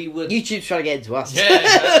just YouTube's trying to get into us.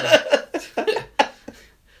 Yeah, exactly.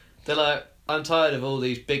 They're like, I'm tired of all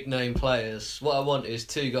these big name players. What I want is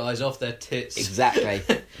 2 guys off their tits. Exactly.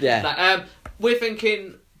 Yeah. Like, we're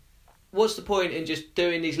thinking, what's the point in just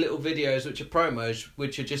doing these little videos which are promos,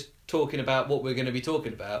 which are just talking about what we're going to be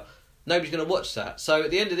talking about? Nobody's going to watch that. So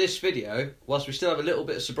at the end of this video, whilst we still have a little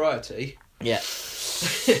bit of sobriety, we're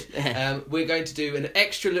going to do an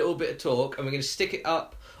extra little bit of talk, and we're going to stick it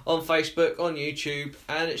up on Facebook, on YouTube,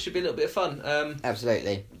 and it should be a little bit of fun.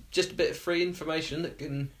 Absolutely. Just a bit of free information that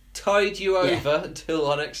can tide you over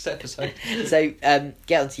until our next episode. So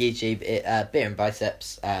get onto YouTube, Beer and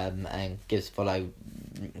Biceps, and give us a follow,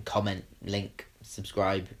 comment, link,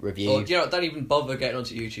 subscribe, review. Or, you know, don't even bother getting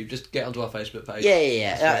onto YouTube, just get onto our Facebook page.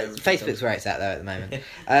 Yeah. Facebook's where it's at though at the moment.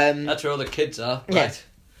 That's where all the kids are, right?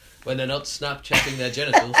 When they're not Snapchatting their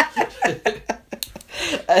genitals.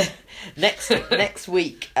 Next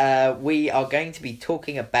week, we are going to be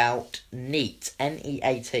talking about NEAT,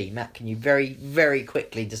 N-E-A-T. Matt, can you very, very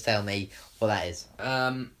quickly just tell me what that is?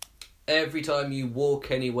 Every time you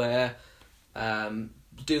walk anywhere, do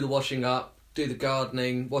the washing up, do the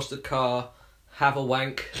gardening, wash the car, have a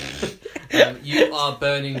wank, you are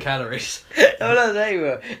burning calories. What I'm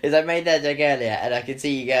saying is I made that joke earlier, and I can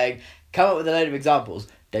see you going, come up with a load of examples.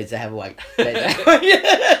 Don't say have a wank.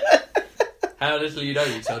 How little you know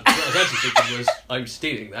me, Todd. What I was actually thinking was, I'm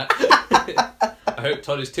stealing that. I hope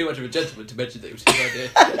Todd is too much of a gentleman to mention that it was his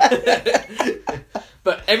idea.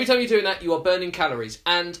 But every time you're doing that, you are burning calories.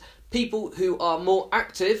 And people who are more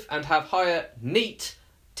active and have higher NEAT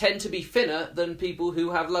tend to be thinner than people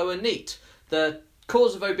who have lower NEAT. The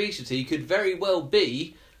cause of obesity could very well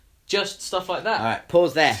be just stuff like that. Alright,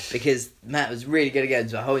 pause there, because Matt was really going to go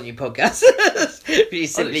into a whole new podcast. You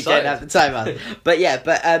simply don't have the time on. But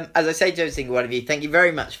as I say to every single one of you, thank you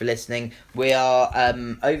very much for listening. We are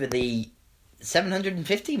over the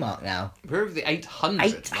 750 mark now. We're over the 800.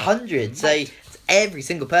 800. So every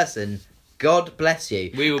single person, God bless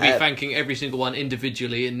you. We will be thanking every single one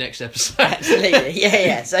individually in next episode. Absolutely,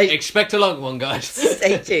 yeah. So expect a long one, guys.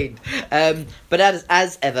 Stay tuned. But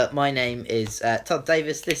as ever, my name is Todd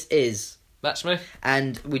Davis. This is Matt Smith,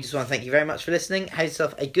 and we just want to thank you very much for listening. Have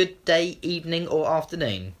yourself a good day, evening, or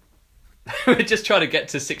afternoon. We're just trying to get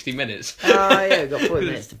to 60 minutes. Oh yeah, we've got 40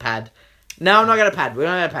 minutes to pad. No, I'm not going to pad. We're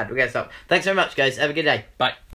not going to pad. We're going to stop. Thanks very much, guys. Have a good day. Bye.